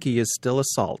a Twinkie is still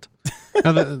assault.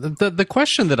 Now, the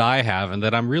question that I have and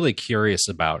that I'm really curious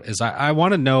about is I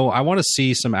want to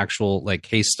see some actual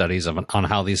case studies on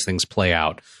how these things play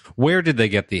out. Where did they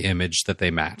get the image that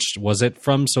they matched? Was it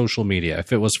from social media?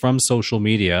 If it was from social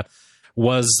media,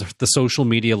 was the social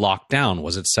media locked down?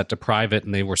 Was it set to private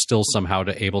and they were still somehow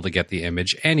able to get the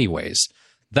image anyways?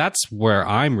 That's where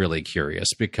I'm really curious,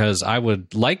 because I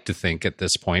would like to think at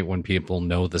this point, when people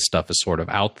know this stuff is sort of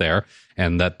out there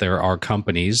and that there are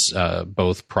companies,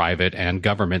 both private and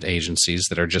government agencies,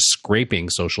 that are just scraping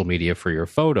social media for your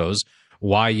photos,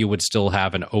 why you would still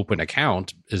have an open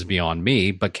account is beyond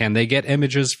me. But can they get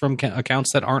images from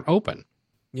accounts that aren't open?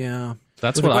 Yeah.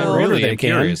 That's what I really am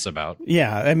curious about.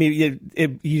 Yeah, I mean,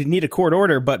 you need a court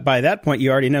order, but by that point,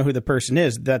 you already know who the person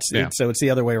is. So it's the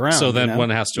other way around. So then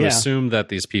one has to assume that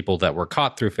these people that were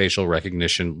caught through facial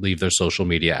recognition leave their social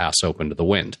media ass open to the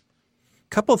wind. A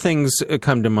couple things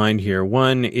come to mind here.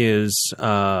 One is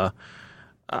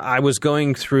I was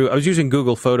using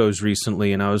Google Photos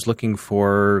recently, and I was looking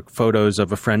for photos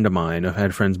of a friend of mine. I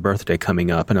had a friend's birthday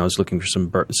coming up, and I was looking for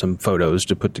some photos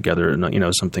to put together,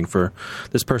 something for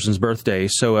this person's birthday.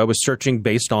 So I was searching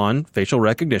based on facial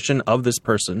recognition of this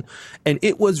person, and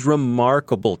it was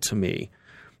remarkable to me.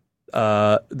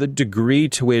 the degree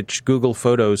to which Google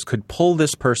Photos could pull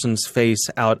this person's face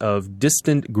out of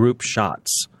distant group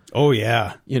shots. Oh,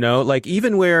 yeah. You know, like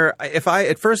even where if I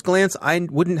at first glance, I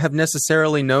wouldn't have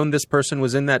necessarily known this person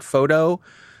was in that photo.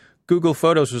 Google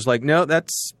Photos was like, no,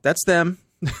 that's them.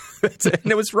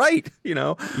 And it was right, you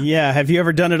know. Yeah. Have you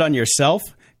ever done it on yourself?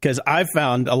 Because I've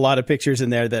found a lot of pictures in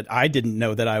there that I didn't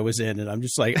know that I was in. And I'm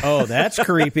just like, oh, that's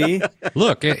creepy.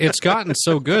 Look, it's gotten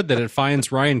so good that it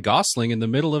finds Ryan Gosling in the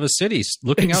middle of a city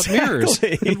looking out mirrors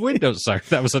and windows. Sorry,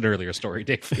 that was an earlier story,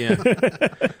 Dave. Yeah.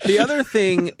 The other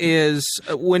thing is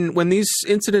when these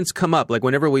incidents come up, like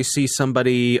whenever we see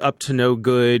somebody up to no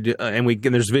good and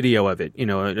there's video of it, you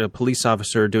know, a police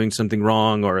officer doing something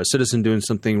wrong or a citizen doing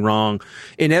something wrong,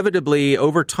 inevitably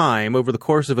over time, over the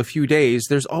course of a few days,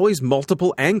 there's always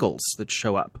multiple angles that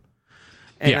show up.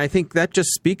 And I think that just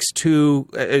speaks to,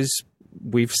 as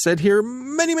we've said here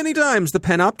many, many times, the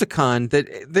panopticon, that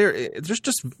there's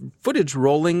just footage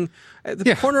rolling.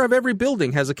 The corner of every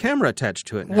building has a camera attached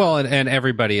to it now. Well, and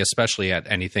everybody, especially at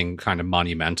anything kind of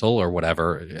monumental or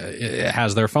whatever,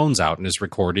 has their phones out and is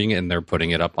recording, and they're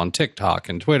putting it up on TikTok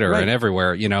and Twitter and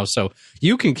everywhere, you know. So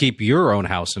you can keep your own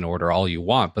house in order all you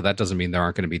want, but that doesn't mean there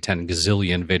aren't going to be 10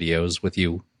 gazillion videos with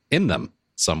you in them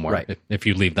somewhere if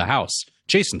you leave the house.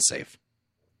 Jason's safe.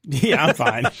 Yeah, I'm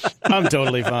fine. I'm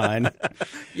totally fine.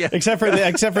 Yeah. Except for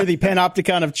the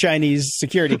panopticon of Chinese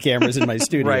security cameras in my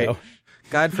studio. Right.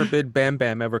 God forbid Bam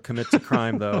Bam ever commits a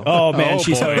crime, though. Oh, man,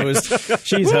 she's hosed.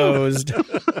 She's hosed.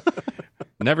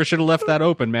 Never should have left that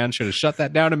open, man. Should have shut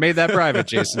that down and made that private,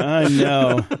 Jason. I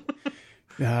know.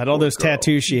 God, all those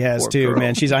tattoos she has, too,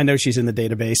 man. I know she's in the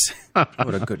database.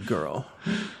 What a good girl.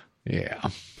 Yeah.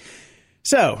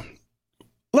 So,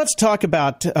 let's talk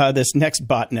about this next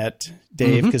botnet,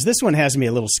 Dave, because this one has me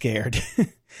a little scared.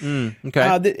 Okay.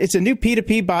 It's a new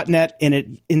P2P botnet, and it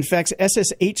infects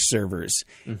SSH servers.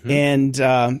 And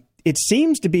it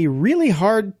seems to be really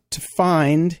hard to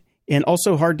find and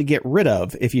also hard to get rid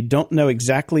of if you don't know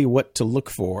exactly what to look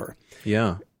for.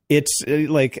 Yeah. It's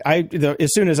like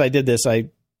as soon as I did this, I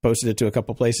posted it to a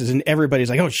couple places, and everybody's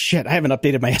like, oh, shit, I haven't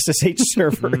updated my SSH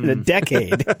server in a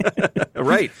decade.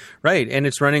 Right. And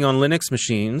it's running on Linux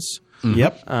machines.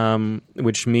 Yep.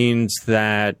 Which means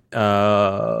that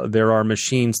there are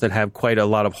machines that have quite a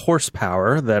lot of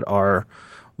horsepower that are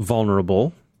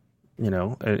vulnerable, you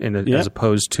know, as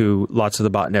opposed to lots of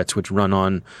the botnets which run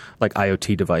on like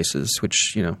IoT devices,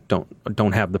 which, you know,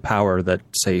 don't have the power that,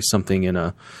 say, something in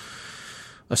a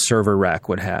server rack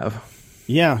would have.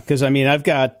 Yeah, because I mean, I've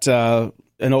got a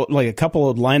couple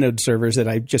of Linode servers that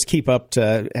I just keep up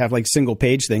to have like single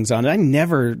page things on. I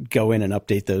never go in and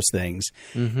update those things,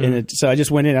 and so I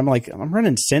just went in. I'm like, I'm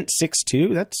running Cent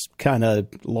 6.2. That's kind of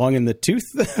long in the tooth.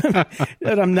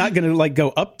 That I'm not going to like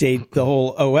go update the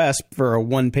whole OS for a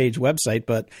one page website,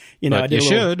 but you know, but you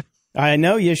should. I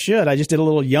know you should. I just did a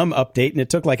little Yum update, and it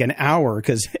took like an hour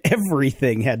because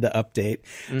everything had to update.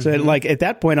 So like at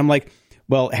that point, I'm like,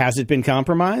 well, has it been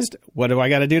compromised? What do I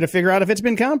got to do to figure out if it's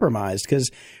been compromised?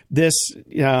 Because this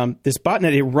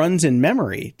botnet, it runs in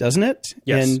memory, doesn't it?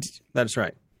 Yes, and that's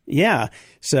right. Yeah,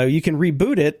 so you can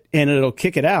reboot it and it'll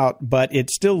kick it out, but it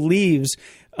still leaves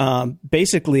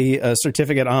basically a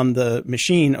certificate on the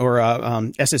machine or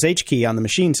a SSH key on the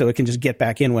machine, so it can just get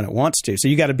back in when it wants to. So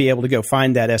you got to be able to go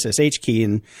find that SSH key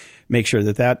and make sure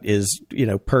that is, you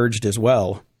know, purged as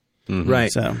well.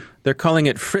 Right. So they're calling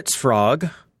it FritzFrog.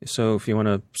 So if you want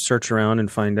to search around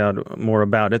and find out more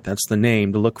about it, that's the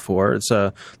name to look for. It's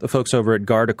the folks over at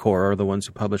Guardicore are the ones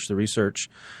who published the research.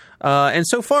 And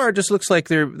so far, it just looks like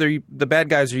the bad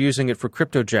guys are using it for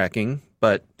cryptojacking,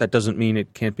 but that doesn't mean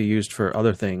it can't be used for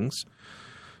other things.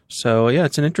 So yeah,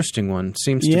 it's an interesting one.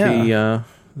 Seems to be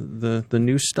the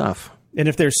new stuff. And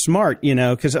if they're smart, you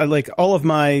know, because like all of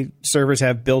my servers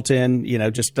have built-in, you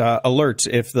know, just alerts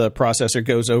if the processor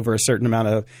goes over a certain amount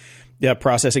of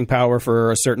processing power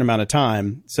for a certain amount of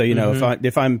time. So, you know,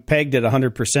 if I'm pegged at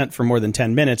 100% for more than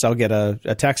 10 minutes, I'll get a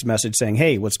text message saying,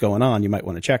 hey, what's going on? You might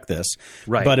want to check this.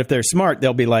 Right. But if they're smart,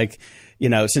 they'll be like, you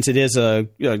know, since it is a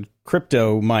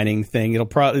crypto mining thing, it'll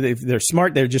probably, if they're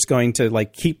smart, they're just going to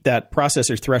like keep that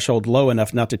processor threshold low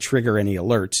enough not to trigger any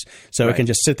alerts. So it can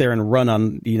just sit there and run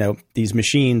on, you know, these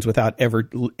machines without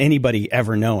anybody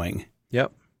ever knowing.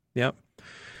 Yep.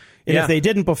 And if they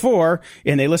didn't before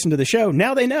and they listened to the show,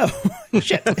 now they know.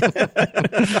 Shit.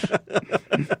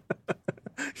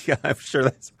 Yeah, I'm sure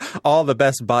that's all the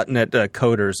best botnet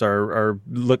coders are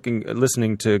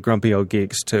listening to Grumpy Old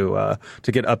Geeks to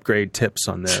get upgrade tips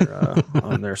on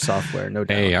their software. No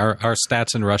doubt. Hey, our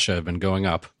stats in Russia have been going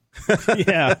up.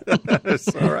 Yeah.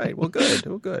 All right. Well,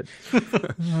 good.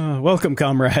 Welcome,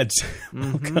 comrades.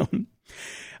 Welcome.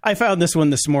 I found this one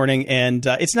this morning, and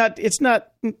it's not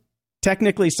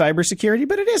technically cybersecurity,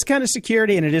 but it is kind of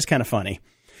security, and it is kind of funny.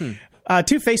 2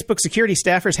 Facebook security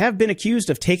staffers have been accused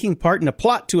of taking part in a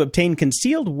plot to obtain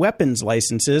concealed weapons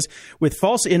licenses with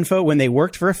false info when they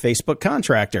worked for a Facebook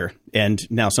contractor. And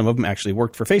now some of them actually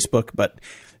worked for Facebook, but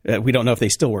we don't know if they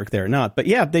still work there or not. But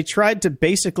yeah, they tried to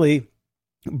basically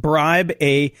bribe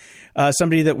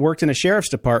somebody that worked in a sheriff's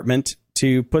department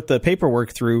to put the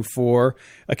paperwork through for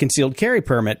a concealed carry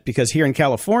permit, because here in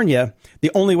California,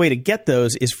 the only way to get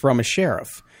those is from a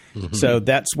sheriff. Mm-hmm. So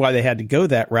that's why they had to go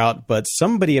that route. But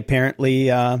somebody apparently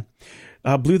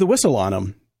blew the whistle on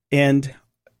them. And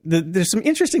there's some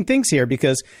interesting things here,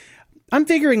 because I'm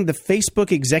figuring the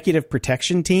Facebook executive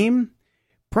protection team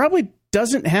probably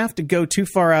doesn't have to go too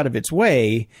far out of its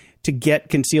way to get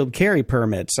concealed carry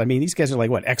permits. I mean, these guys are like,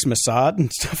 what, ex-Mossad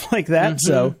and stuff like that?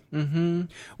 Mm-hmm. So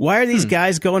why are these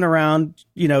guys going around,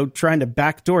 trying to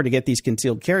backdoor to get these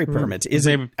concealed carry permits? Is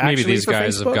it maybe these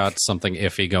guys Facebook? have got something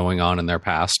iffy going on in their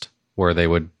past where they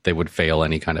would fail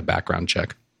any kind of background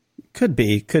check. Could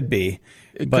be. Could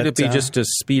it be just to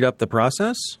speed up the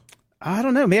process? I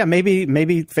don't know. Yeah, maybe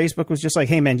Facebook was just like,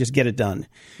 hey, man, just get it done.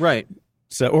 Right.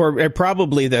 So, or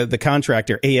probably the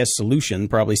contractor, AS Solution,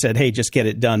 probably said, hey, just get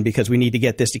it done because we need to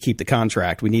get this to keep the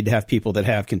contract. We need to have people that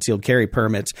have concealed carry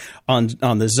permits on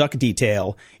the Zuck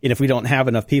detail. And if we don't have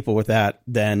enough people with that,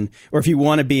 then, or if you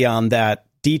want to be on that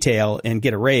detail and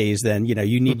get a raise, then,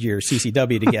 you need your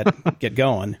CCW to get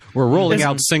going. We're rolling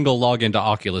out single login to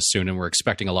Oculus soon, and we're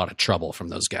expecting a lot of trouble from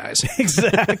those guys.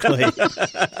 Exactly.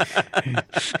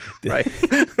 Right.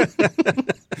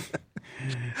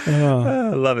 I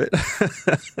love it.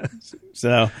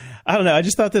 So I don't know. I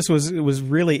just thought this was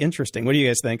really interesting. What do you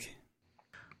guys think?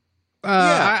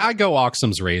 I go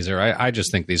Oxum's razor. I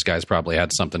just think these guys probably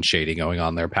had something shady going on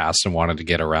in their past and wanted to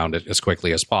get around it as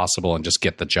quickly as possible and just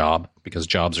get the job, because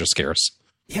jobs are scarce.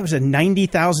 Yeah, it was a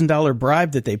 $90,000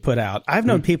 bribe that they put out. I've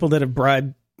known people that have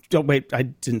bribed. Oh, wait, I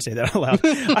didn't say that out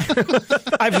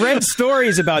loud. I've read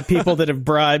stories about people that have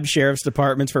bribed sheriff's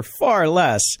departments for far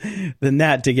less than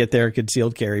that to get their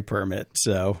concealed carry permit.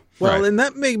 So, well, and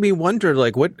that made me wonder,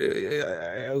 like, what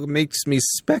makes me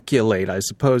speculate, I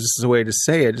suppose is the way to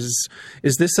say it.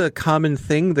 Is this a common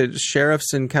thing that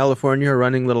sheriffs in California are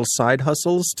running little side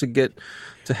hustles to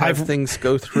have things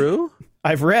go through?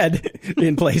 I've read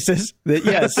in places that,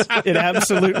 yes, it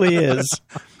absolutely is.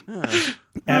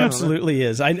 Absolutely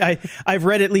is. I've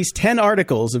read at least 10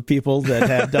 articles of people that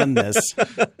have done this.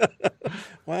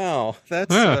 Wow.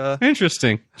 That's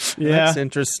interesting. Yeah. That's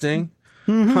interesting.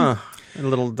 Mm-hmm. Huh. A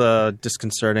little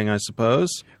disconcerting, I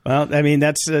suppose. Well, I mean,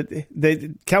 that's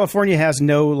California has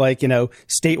no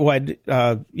statewide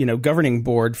governing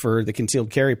board for the concealed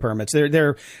carry permits.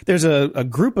 There's a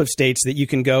group of states that you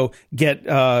can go get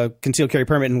concealed carry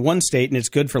permit in one state, and it's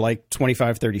good for like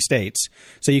 25, 30 states.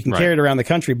 So you can carry it around the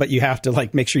country, but you have to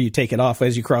make sure you take it off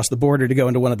as you cross the border to go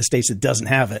into one of the states that doesn't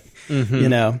have it.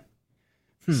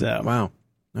 Mm-hmm. So wow.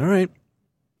 All right.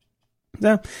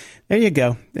 So there you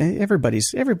go.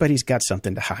 Everybody's got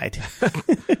something to hide.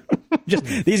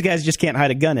 These guys just can't hide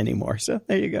a gun anymore. So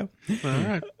there you go. All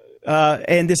right.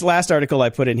 And this last article I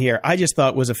put in here, I just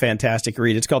thought was a fantastic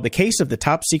read. It's called "The Case of the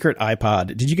Top Secret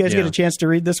iPod." Did you guys get a chance to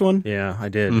read this one? Yeah, I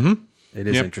did. Mm-hmm. It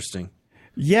is interesting.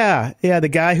 Yeah. The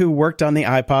guy who worked on the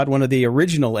iPod, one of the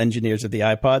original engineers of the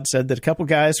iPod, said that a couple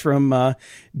guys from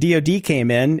DoD came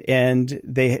in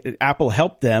and Apple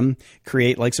helped them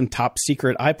create some top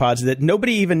secret iPods that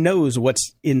nobody even knows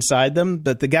what's inside them.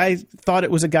 But the guy thought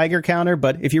it was a Geiger counter.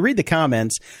 But if you read the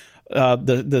comments,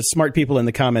 the smart people in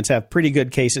the comments have pretty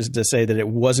good cases to say that it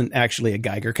wasn't actually a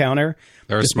Geiger counter.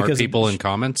 There are smart people in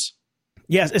comments?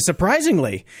 Yes,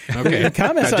 surprisingly. Okay. The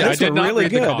comments on this I did were not really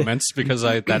read good. the comments because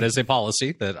that is a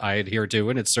policy that I adhere to,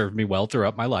 and it's served me well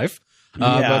throughout my life.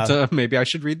 Yeah. But maybe I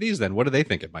should read these then. What do they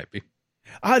think it might be?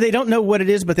 They don't know what it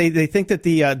is, but they think that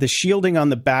the shielding on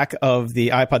the back of the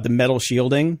iPod, the metal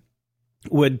shielding,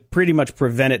 would pretty much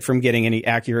prevent it from getting any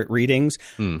accurate readings,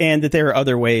 and that there are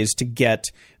other ways to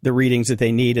get the readings that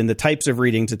they need and the types of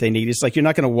readings that they need. It's like you're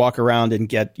not going to walk around and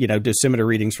get dosimeter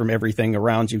readings from everything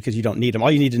around you because you don't need them.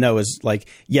 All you need to know is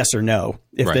yes or no.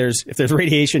 If there's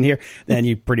radiation here, then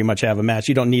you pretty much have a match.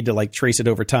 You don't need to trace it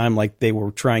over time like they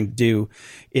were trying to do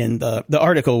in the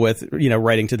article with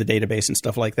writing to the database and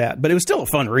stuff like that. But it was still a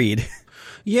fun read.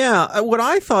 Yeah, what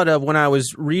I thought of when I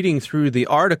was reading through the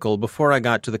article before I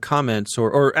got to the comments,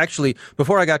 or actually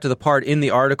before I got to the part in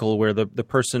the article where the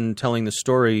person telling the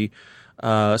story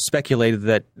speculated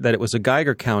that it was a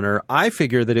Geiger counter, I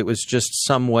figured that it was just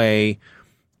some way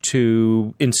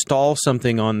to install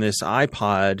something on this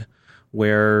iPod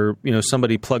where,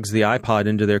 somebody plugs the iPod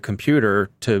into their computer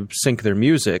to sync their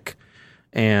music,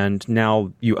 and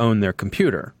now you own their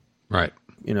computer. Right.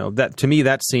 That to me,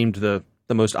 that seemed the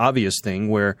most obvious thing,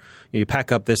 where you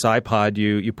pack up this iPod,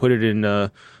 you put it in,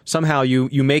 somehow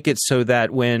you make it so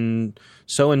that when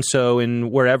so-and-so in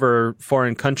wherever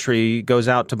foreign country goes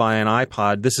out to buy an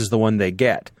iPod, this is the one they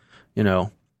get,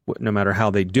 no matter how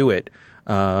they do it.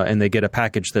 And they get a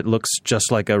package that looks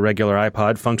just like a regular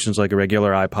iPod, functions like a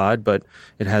regular iPod, but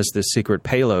it has this secret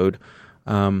payload.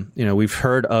 We've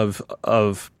heard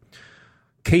of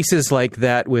cases like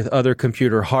that with other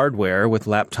computer hardware, with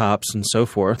laptops and so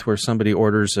forth, where somebody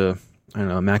orders a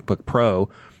MacBook Pro.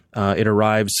 It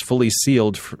arrives fully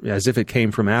sealed as if it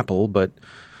came from Apple, but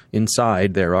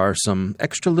inside there are some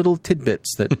extra little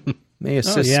tidbits that may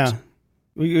assist. Oh, yeah.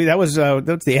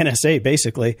 That's the NSA,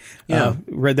 basically. Yeah.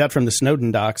 Read that from the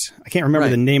Snowden docs. I can't remember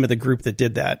the name of the group that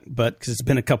did that, but because it's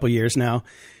been a couple years now.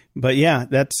 But yeah,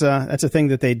 that's a thing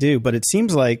that they do. But it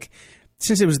seems like,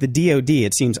 since it was the DoD,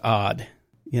 it seems odd,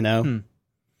 Or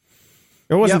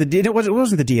wasn't it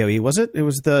wasn't the DOE, was it? It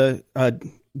was the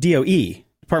DOE,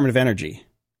 Department of Energy.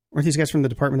 Weren't these guys from the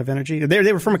Department of Energy?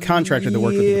 They were from a contractor that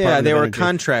worked with the Department of Energy. Yeah, they were a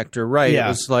contractor, right? Yeah. It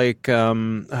was like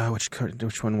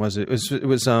which one was it? It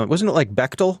was wasn't it like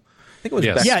Bechtel? I think it was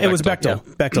Bechtel. Yeah, it was Bechtel.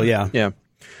 Yeah. Bechtel,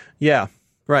 Yeah,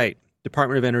 right.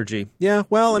 Department of Energy. Yeah,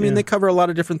 well, I mean, they cover a lot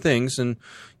of different things, and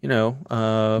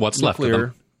what's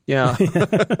nuclear. left of them?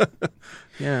 Yeah,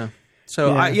 yeah.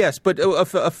 So yes, but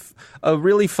a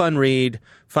really fun read,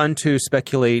 fun to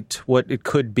speculate what it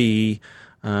could be.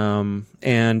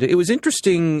 And it was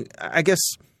interesting, I guess,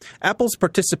 Apple's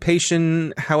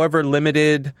participation, however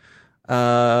limited,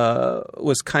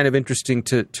 was kind of interesting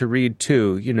to read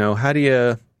too. How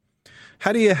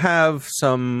do you have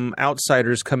some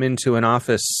outsiders come into an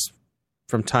office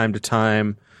from time to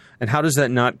time, and how does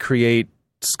that not create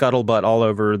scuttlebutt all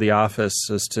over the office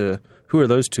as to who are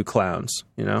those two clowns,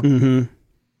 Mm-hmm.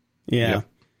 Yeah.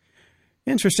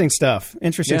 Interesting stuff.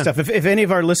 If any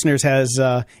of our listeners has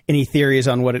any theories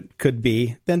on what it could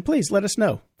be, then please let us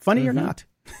know. Funny or not.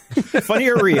 Funny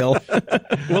or real.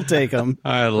 We'll take them.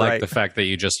 I like the fact that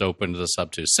you just opened this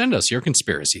up to send us your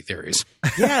conspiracy theories.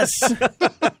 Yes.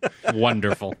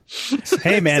 Wonderful.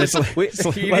 Hey, man, let's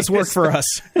work for us.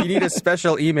 You need a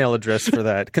special email address for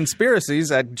that.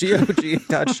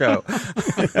 Conspiracies@gog.show.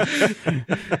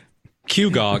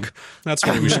 QGOG. That's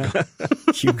where we should go.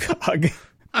 QGOG.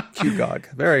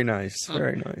 QGOG. Very nice.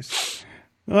 Very nice.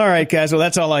 All right, guys. Well,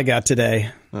 that's all I got today.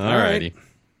 All righty.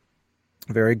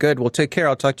 Very good. Well, take care.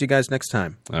 I'll talk to you guys next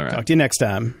time. All right. Talk to you next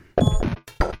time.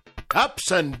 Ups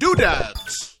and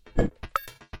doodads.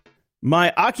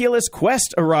 My Oculus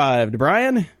Quest arrived,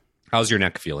 Brian. How's your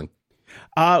neck feeling?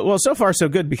 Well, so far so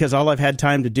good, because all I've had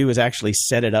time to do is actually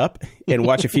set it up and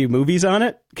watch a few movies on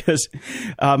it, because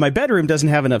my bedroom doesn't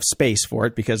have enough space for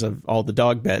it because of all the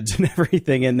dog beds and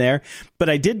everything in there. But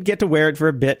I did get to wear it for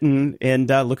a bit and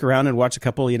look around and watch a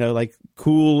couple, like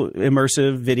cool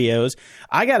immersive videos.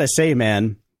 I gotta say,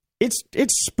 man, it's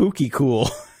spooky cool.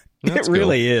 That's it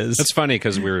really is. It's funny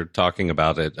because we were talking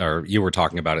about it, or you were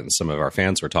talking about it, and some of our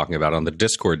fans were talking about it on the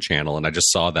Discord channel, and I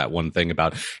just saw that one thing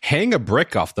about hang a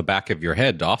brick off the back of your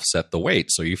head to offset the weight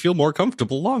so you feel more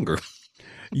comfortable longer.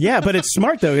 Yeah, but it's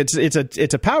smart though.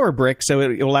 It's a power brick, so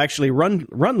it will actually run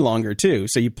longer too.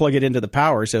 So you plug it into the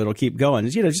power, so it'll keep going.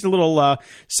 It's, just a little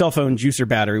cell phone juicer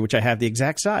battery, which I have the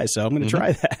exact size. So I'm going to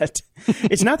try that.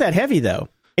 It's not that heavy though.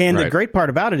 And the great part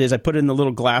about it is I put in the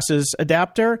little glasses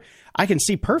adapter. I can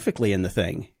see perfectly in the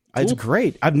thing. Cool. It's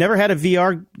great. I've never had a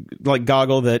VR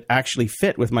goggle that actually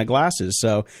fit with my glasses.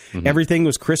 So everything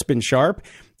was crisp and sharp.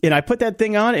 And I put that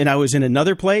thing on and I was in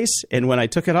another place. And when I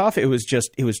took it off, it was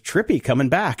trippy coming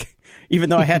back, even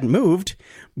though I hadn't moved.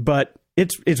 But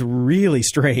it's really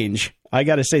strange. I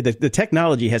got to say that the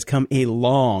technology has come a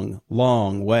long,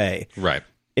 long way. Right.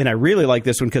 And I really like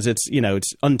this one because it's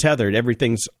untethered.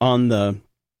 Everything's in the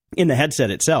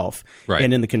headset itself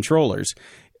and in the controllers.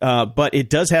 But it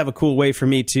does have a cool way for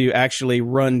me to actually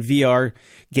run VR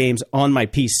games on my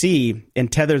PC and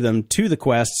tether them to the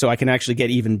Quest so I can actually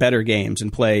get even better games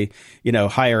and play,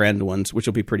 higher end ones, which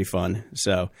will be pretty fun.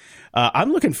 So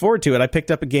I'm looking forward to it. I picked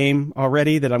up a game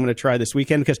already that I'm going to try this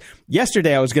weekend because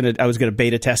yesterday I was going to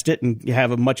beta test it and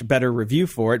have a much better review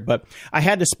for it. But I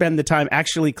had to spend the time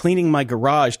actually cleaning my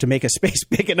garage to make a space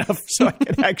big enough so I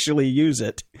could actually use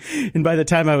it. And by the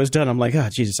time I was done, I'm like, oh,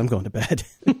 Jesus, I'm going to bed.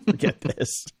 Forget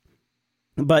this.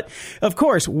 But, of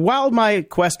course, while my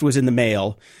Quest was in the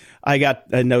mail, I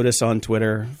got a notice on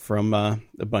Twitter from a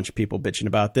bunch of people bitching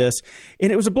about this.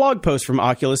 And it was a blog post from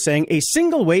Oculus saying, a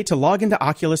single way to log into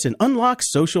Oculus and unlock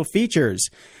social features.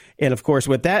 And of course,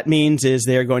 what that means is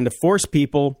they're going to force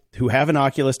people who have an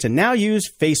Oculus to now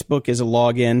use Facebook as a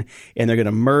login, and they're going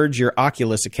to merge your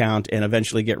Oculus account and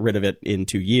eventually get rid of it in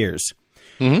 2 years.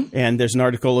 Mm-hmm. And there's an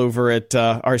article over at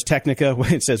Ars Technica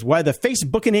where it says, why the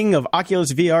Facebookening of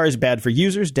Oculus VR is bad for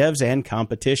users, devs, and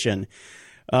competition.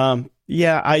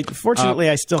 Fortunately,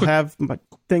 I still have my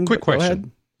thing. Quick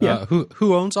question. Yeah.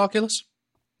 Who owns Oculus?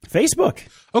 Facebook.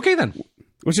 Okay, then.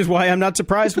 Which is why I'm not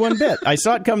surprised one bit. I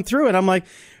saw it come through, and I'm like,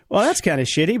 well, that's kind of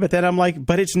shitty. But then I'm like,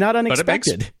 but it's not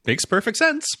unexpected. But it makes perfect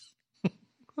sense.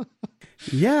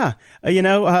 Yeah. You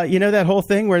know that whole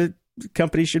thing where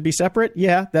companies should be separate?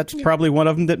 Yeah, that's probably one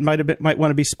of them that might want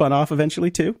to be spun off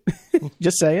eventually, too.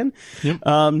 Just saying. Yep.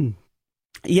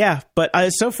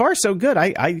 But so far, so good.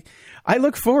 I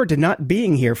look forward to not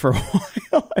being here for a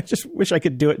while. I just wish I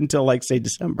could do it until, like, say,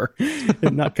 December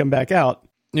and not come back out.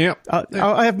 Yeah,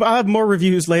 I'll have more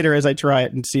reviews later as I try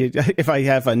it and see if I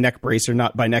have a neck brace or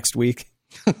not by next week.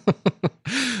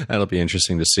 That'll be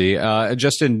interesting to see.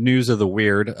 Just in news of the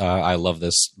weird, I love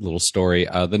this little story.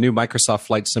 The new Microsoft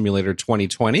Flight Simulator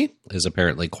 2020 is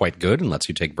apparently quite good and lets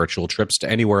you take virtual trips to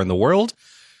anywhere in the world,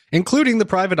 including the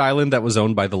private island that was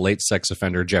owned by the late sex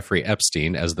offender Jeffrey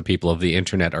Epstein. As the people of the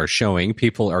internet are showing,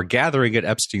 people are gathering at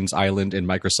Epstein's island in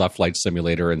Microsoft Flight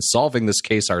Simulator and solving this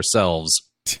case ourselves.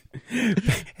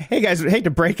 Hey guys, I hate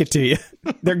to break it to you.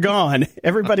 They're gone.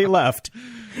 Everybody left.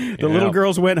 The little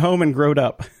girls went home and growed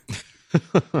up.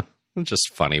 It's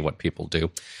just funny what people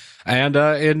do. And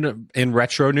in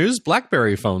retro news,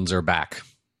 BlackBerry phones are back.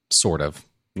 Sort of.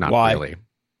 Not Why? Really.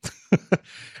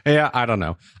 Yeah, I don't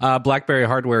know. BlackBerry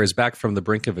hardware is back from the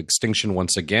brink of extinction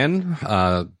once again.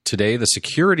 Today, the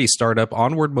security startup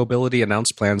Onward Mobility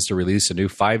announced plans to release a new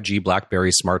 5G BlackBerry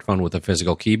smartphone with a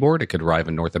physical keyboard. It could arrive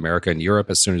in North America and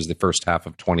Europe as soon as the first half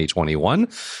of 2021.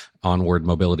 Onward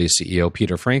Mobility CEO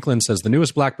Peter Franklin says the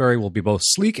newest BlackBerry will be both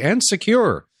sleek and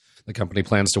secure. The company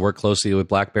plans to work closely with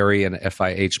BlackBerry and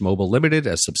FIH Mobile Limited,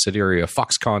 a subsidiary of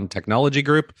Foxconn Technology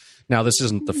Group. Now, this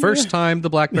isn't the first time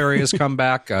the BlackBerry has come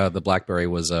back. The BlackBerry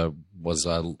was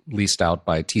leased out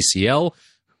by TCL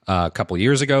a couple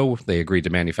years ago. They agreed to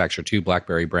manufacture 2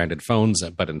 BlackBerry-branded phones,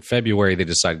 but in February, they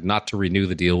decided not to renew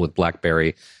the deal with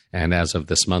BlackBerry. And as of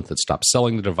this month, it stopped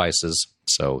selling the devices.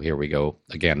 So here we go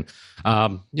again.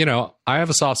 I have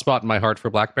a soft spot in my heart for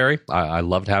BlackBerry. I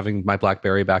loved having my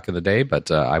BlackBerry back in the day,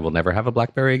 but I will never have a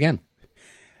BlackBerry again.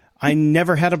 I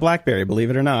never had a BlackBerry, believe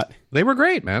it or not. They were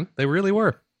great, man. They really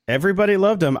were. Everybody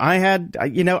loved them.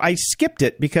 I skipped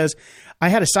it because I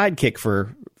had a Sidekick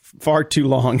for far too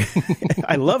long.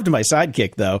 I loved my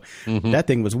Sidekick, though. Mm-hmm. That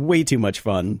thing was way too much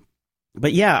fun.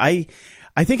 But yeah, I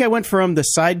think I went from the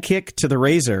Sidekick to the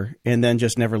Razr and then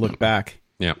just never looked back.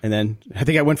 Yeah. And then I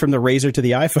think I went from the Razr to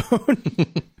the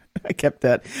iPhone. I kept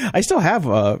that. I still have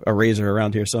a Razr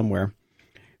around here somewhere.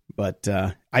 But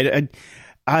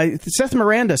Seth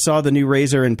Miranda saw the new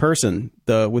Razr in person,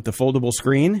 with the foldable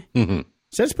screen. Mm-hmm.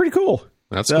 So it's pretty cool.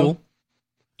 That's cool.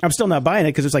 I'm still not buying it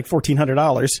because it's like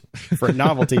 $1,400 for a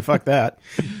novelty. Fuck that.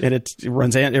 And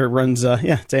it's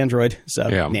Android. So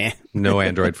nah. No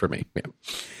Android for me. Yeah.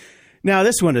 Now,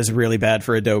 this one is really bad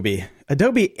for Adobe.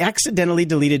 Adobe accidentally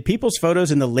deleted people's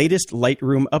photos in the latest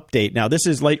Lightroom update. Now, this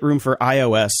is Lightroom for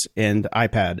iOS and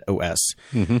iPad OS.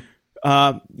 Mm-hmm.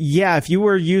 If you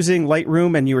were using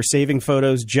Lightroom and you were saving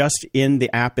photos just in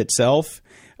the app itself,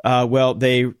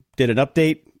 they did an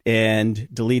update and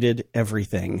deleted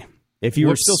everything. If you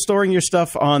were still storing your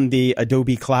stuff on the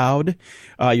Adobe Cloud,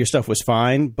 your stuff was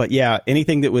fine. But yeah,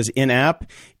 anything that was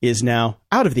in-app is now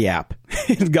out of the app.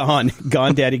 Gone,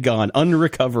 daddy, gone,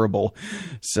 unrecoverable.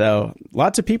 So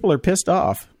lots of people are pissed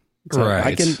off. So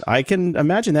right. I can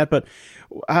imagine that. But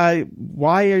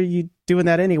why are you doing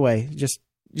that anyway? Just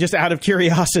out of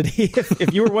curiosity.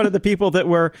 If you were one of the people that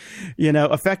were,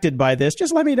 affected by this,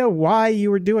 just let me know why you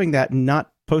were doing that and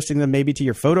not posting them maybe to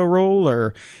your photo roll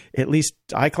or at least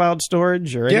iCloud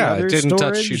storage or any other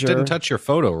storage. You didn't touch your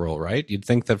photo roll, right? You'd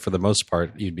think that for the most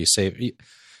part you'd be safe.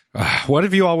 What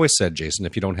have you always said, Jason?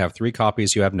 If you don't have 3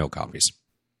 copies, you have no copies.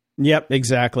 Yep,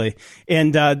 exactly.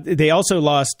 And they also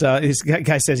lost, this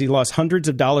guy says he lost hundreds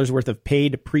of dollars worth of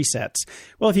paid presets.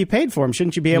 Well, if you paid for them,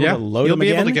 shouldn't you be able to load them again?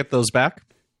 You'll be able to get those back.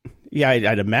 Yeah,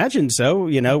 I'd imagine so.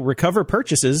 Recover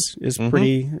purchases is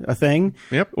pretty a thing.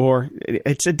 Yep. Or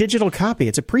it's a digital copy.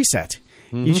 It's a preset.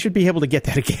 Mm-hmm. You should be able to get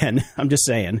that again. I'm just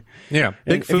saying. Yeah,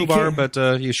 big foobar,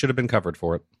 but you should have been covered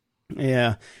for it.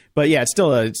 Yeah, but yeah, it's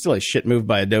still a shit move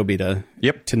by Adobe to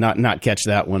not catch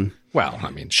that one. Well,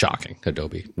 I mean, shocking.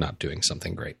 Adobe not doing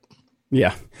something great.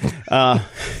 Yeah.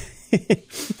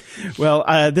 Well,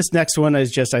 this next one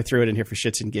is just, I threw it in here for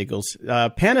shits and giggles.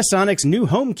 Panasonic's new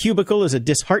home cubicle is a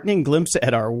disheartening glimpse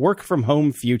at our work from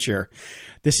home future.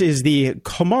 This is the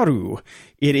Komaru.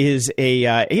 It is a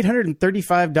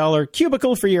 $835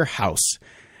 cubicle for your house.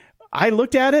 I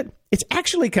looked at it. It's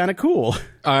actually kind of cool.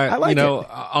 I like it.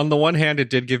 On the one hand, it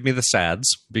did give me the sads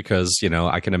because,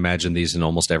 I can imagine these in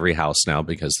almost every house now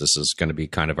because this is going to be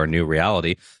kind of our new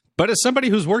reality. But as somebody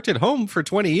who's worked at home for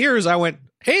 20 years, I went,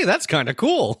 hey, that's kind of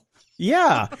cool.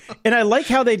 Yeah. And I like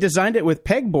how they designed it with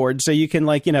pegboard so you can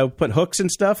put hooks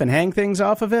and stuff and hang things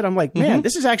off of it. I'm like, man,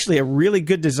 this is actually a really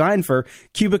good design for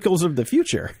cubicles of the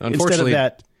future. Unfortunately,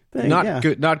 instead of that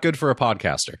thing. Not good for a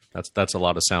podcaster. That's a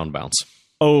lot of sound bounce.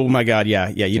 Oh my God, yeah.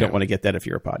 You don't want to get that if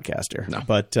you're a podcaster. No.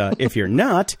 But if you're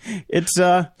not, it's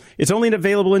only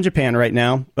available in Japan right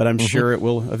now. But I'm sure it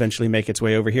will eventually make its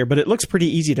way over here. But it looks pretty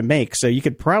easy to make, so you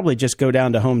could probably just go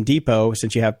down to Home Depot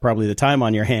since you have probably the time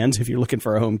on your hands if you're looking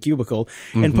for a home cubicle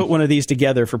and put one of these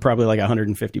together for probably like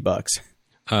 $150.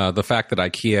 The fact that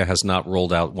IKEA has not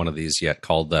rolled out one of these yet,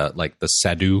 called the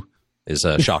Sadu, is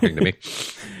shocking to me.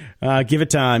 Give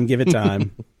it time. Give it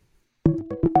time.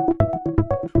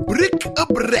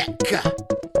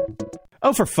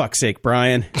 Oh, for fuck's sake,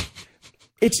 Brian.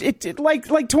 It's like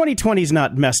 2020 is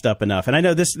not messed up enough. And I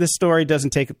know this story doesn't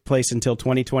take place until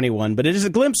 2021, but it is a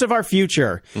glimpse of our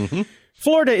future.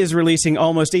 Florida is releasing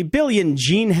almost 1 billion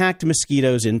gene-hacked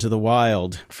mosquitoes into the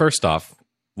wild. First off,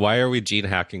 why are we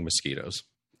gene-hacking mosquitoes?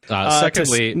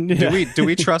 Secondly, do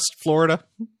we trust Florida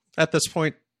at this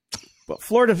point? Well,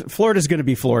 Florida's going to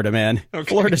be Florida, man. Okay.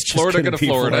 Florida's just going to be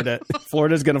Florida.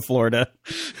 Florida's going to Florida.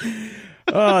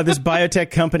 This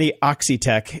biotech company,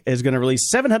 Oxitec, is going to release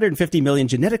 750 million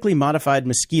genetically modified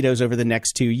mosquitoes over the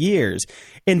next 2 years.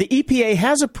 And the EPA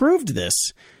has approved this.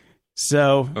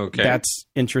 So That's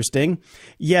interesting.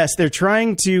 Yes, they're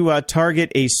trying to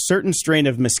target a certain strain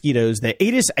of mosquitoes, the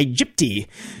Aedes aegypti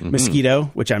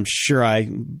mosquito, which I'm sure I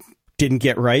didn't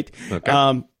get right.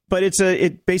 Okay. But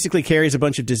it basically carries a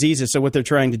bunch of diseases. So what they're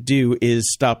trying to do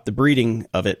is stop the breeding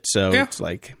of it. So It's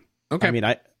like, I mean,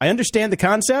 I understand the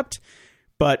concept,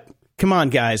 but come on,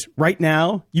 guys. Right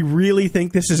now, you really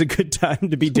think this is a good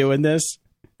time to be doing this?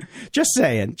 Just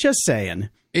saying.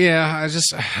 Yeah,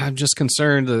 I'm just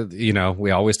concerned that,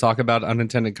 we always talk about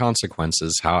unintended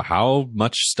consequences. How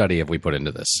much study have we put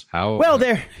into this? Well,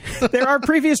 there are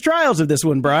previous trials of this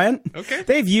one, Brian. Okay.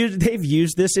 They've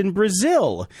used this in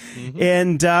Brazil.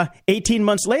 And 18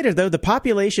 months later, though, the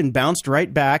population bounced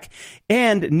right back.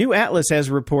 And New Atlas has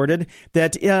reported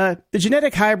that the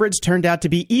genetic hybrids turned out to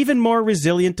be even more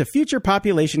resilient to future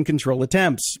population control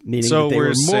attempts, meaning that they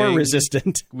were more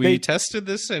resistant. We tested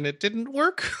this and it didn't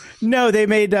work? No, they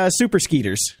made super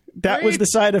skeeters. That was the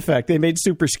side effect. They made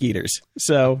super skeeters.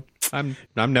 So I'm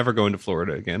never going to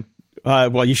Florida again.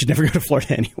 Well, you should never go to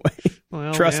Florida anyway.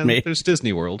 Well, Trust me. There's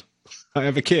Disney World. I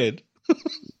have a kid.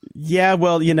 Yeah,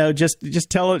 well, just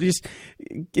tell him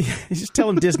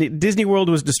Disney World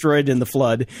was destroyed in the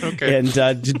flood, and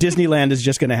Disneyland is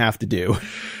just going to have to do.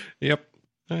 Yep.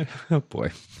 Oh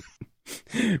boy.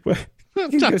 Well,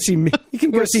 you can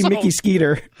go see Mickey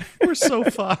Skeeter. We're so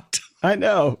fucked. I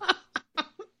know.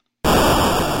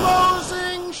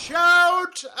 Closing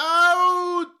shout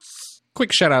outs.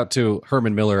 Quick shout out to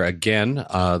Herman Miller again.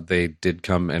 They did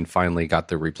come and finally got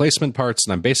the replacement parts,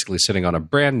 and I'm basically sitting on a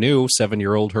brand new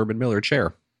 7-year-old Herman Miller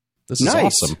chair. This is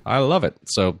awesome. I love it.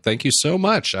 So thank you so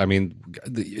much. I mean,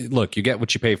 look, you get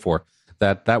what you pay for.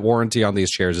 That warranty on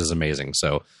these chairs is amazing.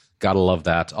 So gotta love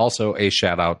that. Also, a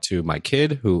shout out to my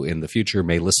kid, who in the future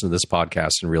may listen to this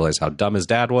podcast and realize how dumb his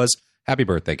dad was. Happy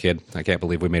birthday, kid. I can't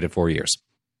believe we made it 4 years.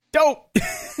 Dope.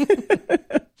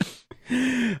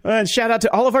 And shout out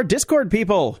to all of our Discord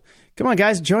people. Come on,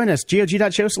 guys, join us.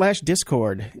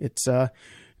 GOG.show/Discord. It's a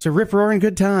rip-roaring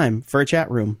good time for a chat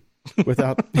room.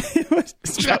 Without,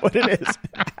 it's not what it is.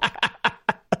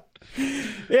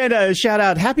 And a shout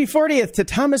out, happy 40th to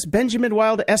Thomas Benjamin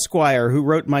Wilde Esquire, who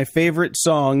wrote my favorite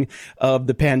song of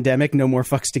the pandemic, No More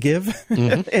Fucks to Give.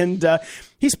 And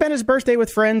he spent his birthday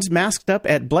with friends masked up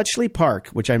at Bletchley Park,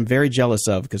 which I'm very jealous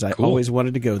of because I always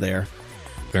wanted to go there.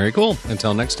 Very cool.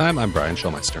 Until next time, I'm Brian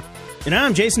Schulmeister. And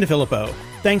I'm Jason DeFilippo.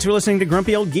 Thanks for listening to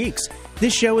Grumpy Old Geeks.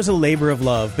 This show is a labor of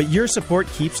love, but your support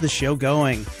keeps the show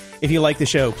going. If you like the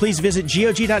show, please visit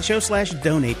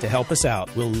GOG.show/donate to help us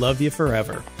out. We'll love you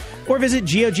forever. Or visit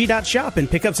GOG.shop and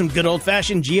pick up some good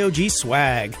old-fashioned GOG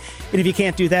swag. And if you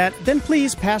can't do that, then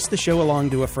please pass the show along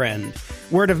to a friend.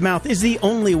 Word of mouth is the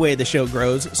only way the show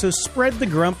grows, so spread the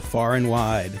grump far and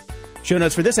wide. Show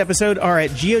notes for this episode are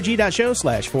at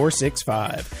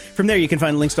gog.show/465. From there, you can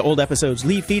find links to old episodes,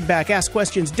 leave feedback, ask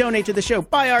questions, donate to the show,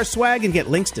 buy our swag, and get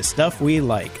links to stuff we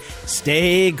like.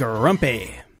 Stay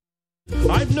grumpy.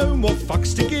 I've no more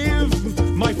fucks to give.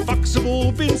 My fucks have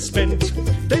all been spent.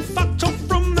 They fucked off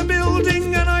from the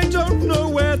building and I don't know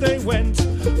where they went.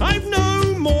 I've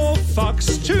no more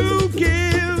fucks to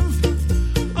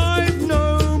give. I've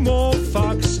no more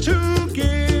fucks to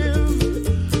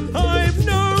give. I've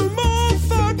no more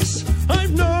fucks.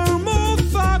 I've no more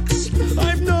fucks.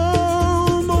 I've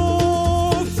no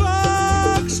more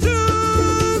fucks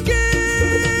to give.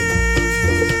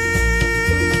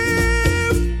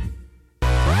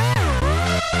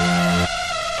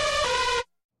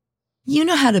 You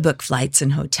know how to book flights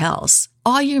and hotels.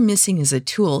 All you're missing is a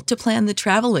tool to plan the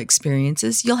travel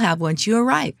experiences you'll have once you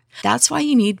arrive. That's why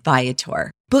you need Viator.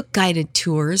 Book guided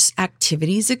tours,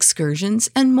 activities, excursions,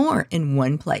 and more in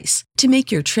one place to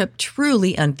make your trip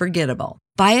truly unforgettable.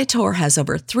 Viator has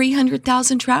over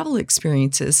 300,000 travel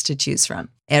experiences to choose from.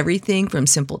 Everything from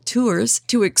simple tours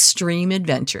to extreme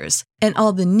adventures and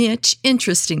all the niche,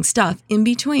 interesting stuff in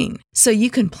between. So you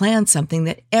can plan something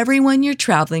that everyone you're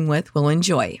traveling with will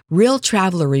enjoy. Real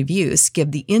traveler reviews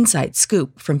give the inside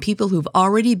scoop from people who've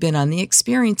already been on the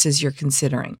experiences you're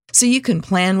considering. So you can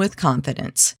plan with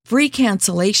confidence. Free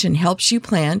cancellation helps you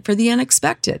plan for the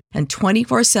unexpected. And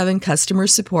 24/7 customer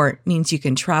support means you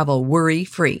can travel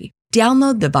worry-free.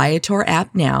 Download the Viator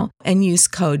app now and use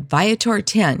code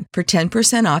Viator10 for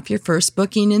 10% off your first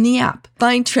booking in the app.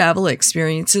 Find travel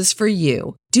experiences for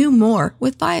you. Do more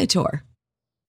with Viator.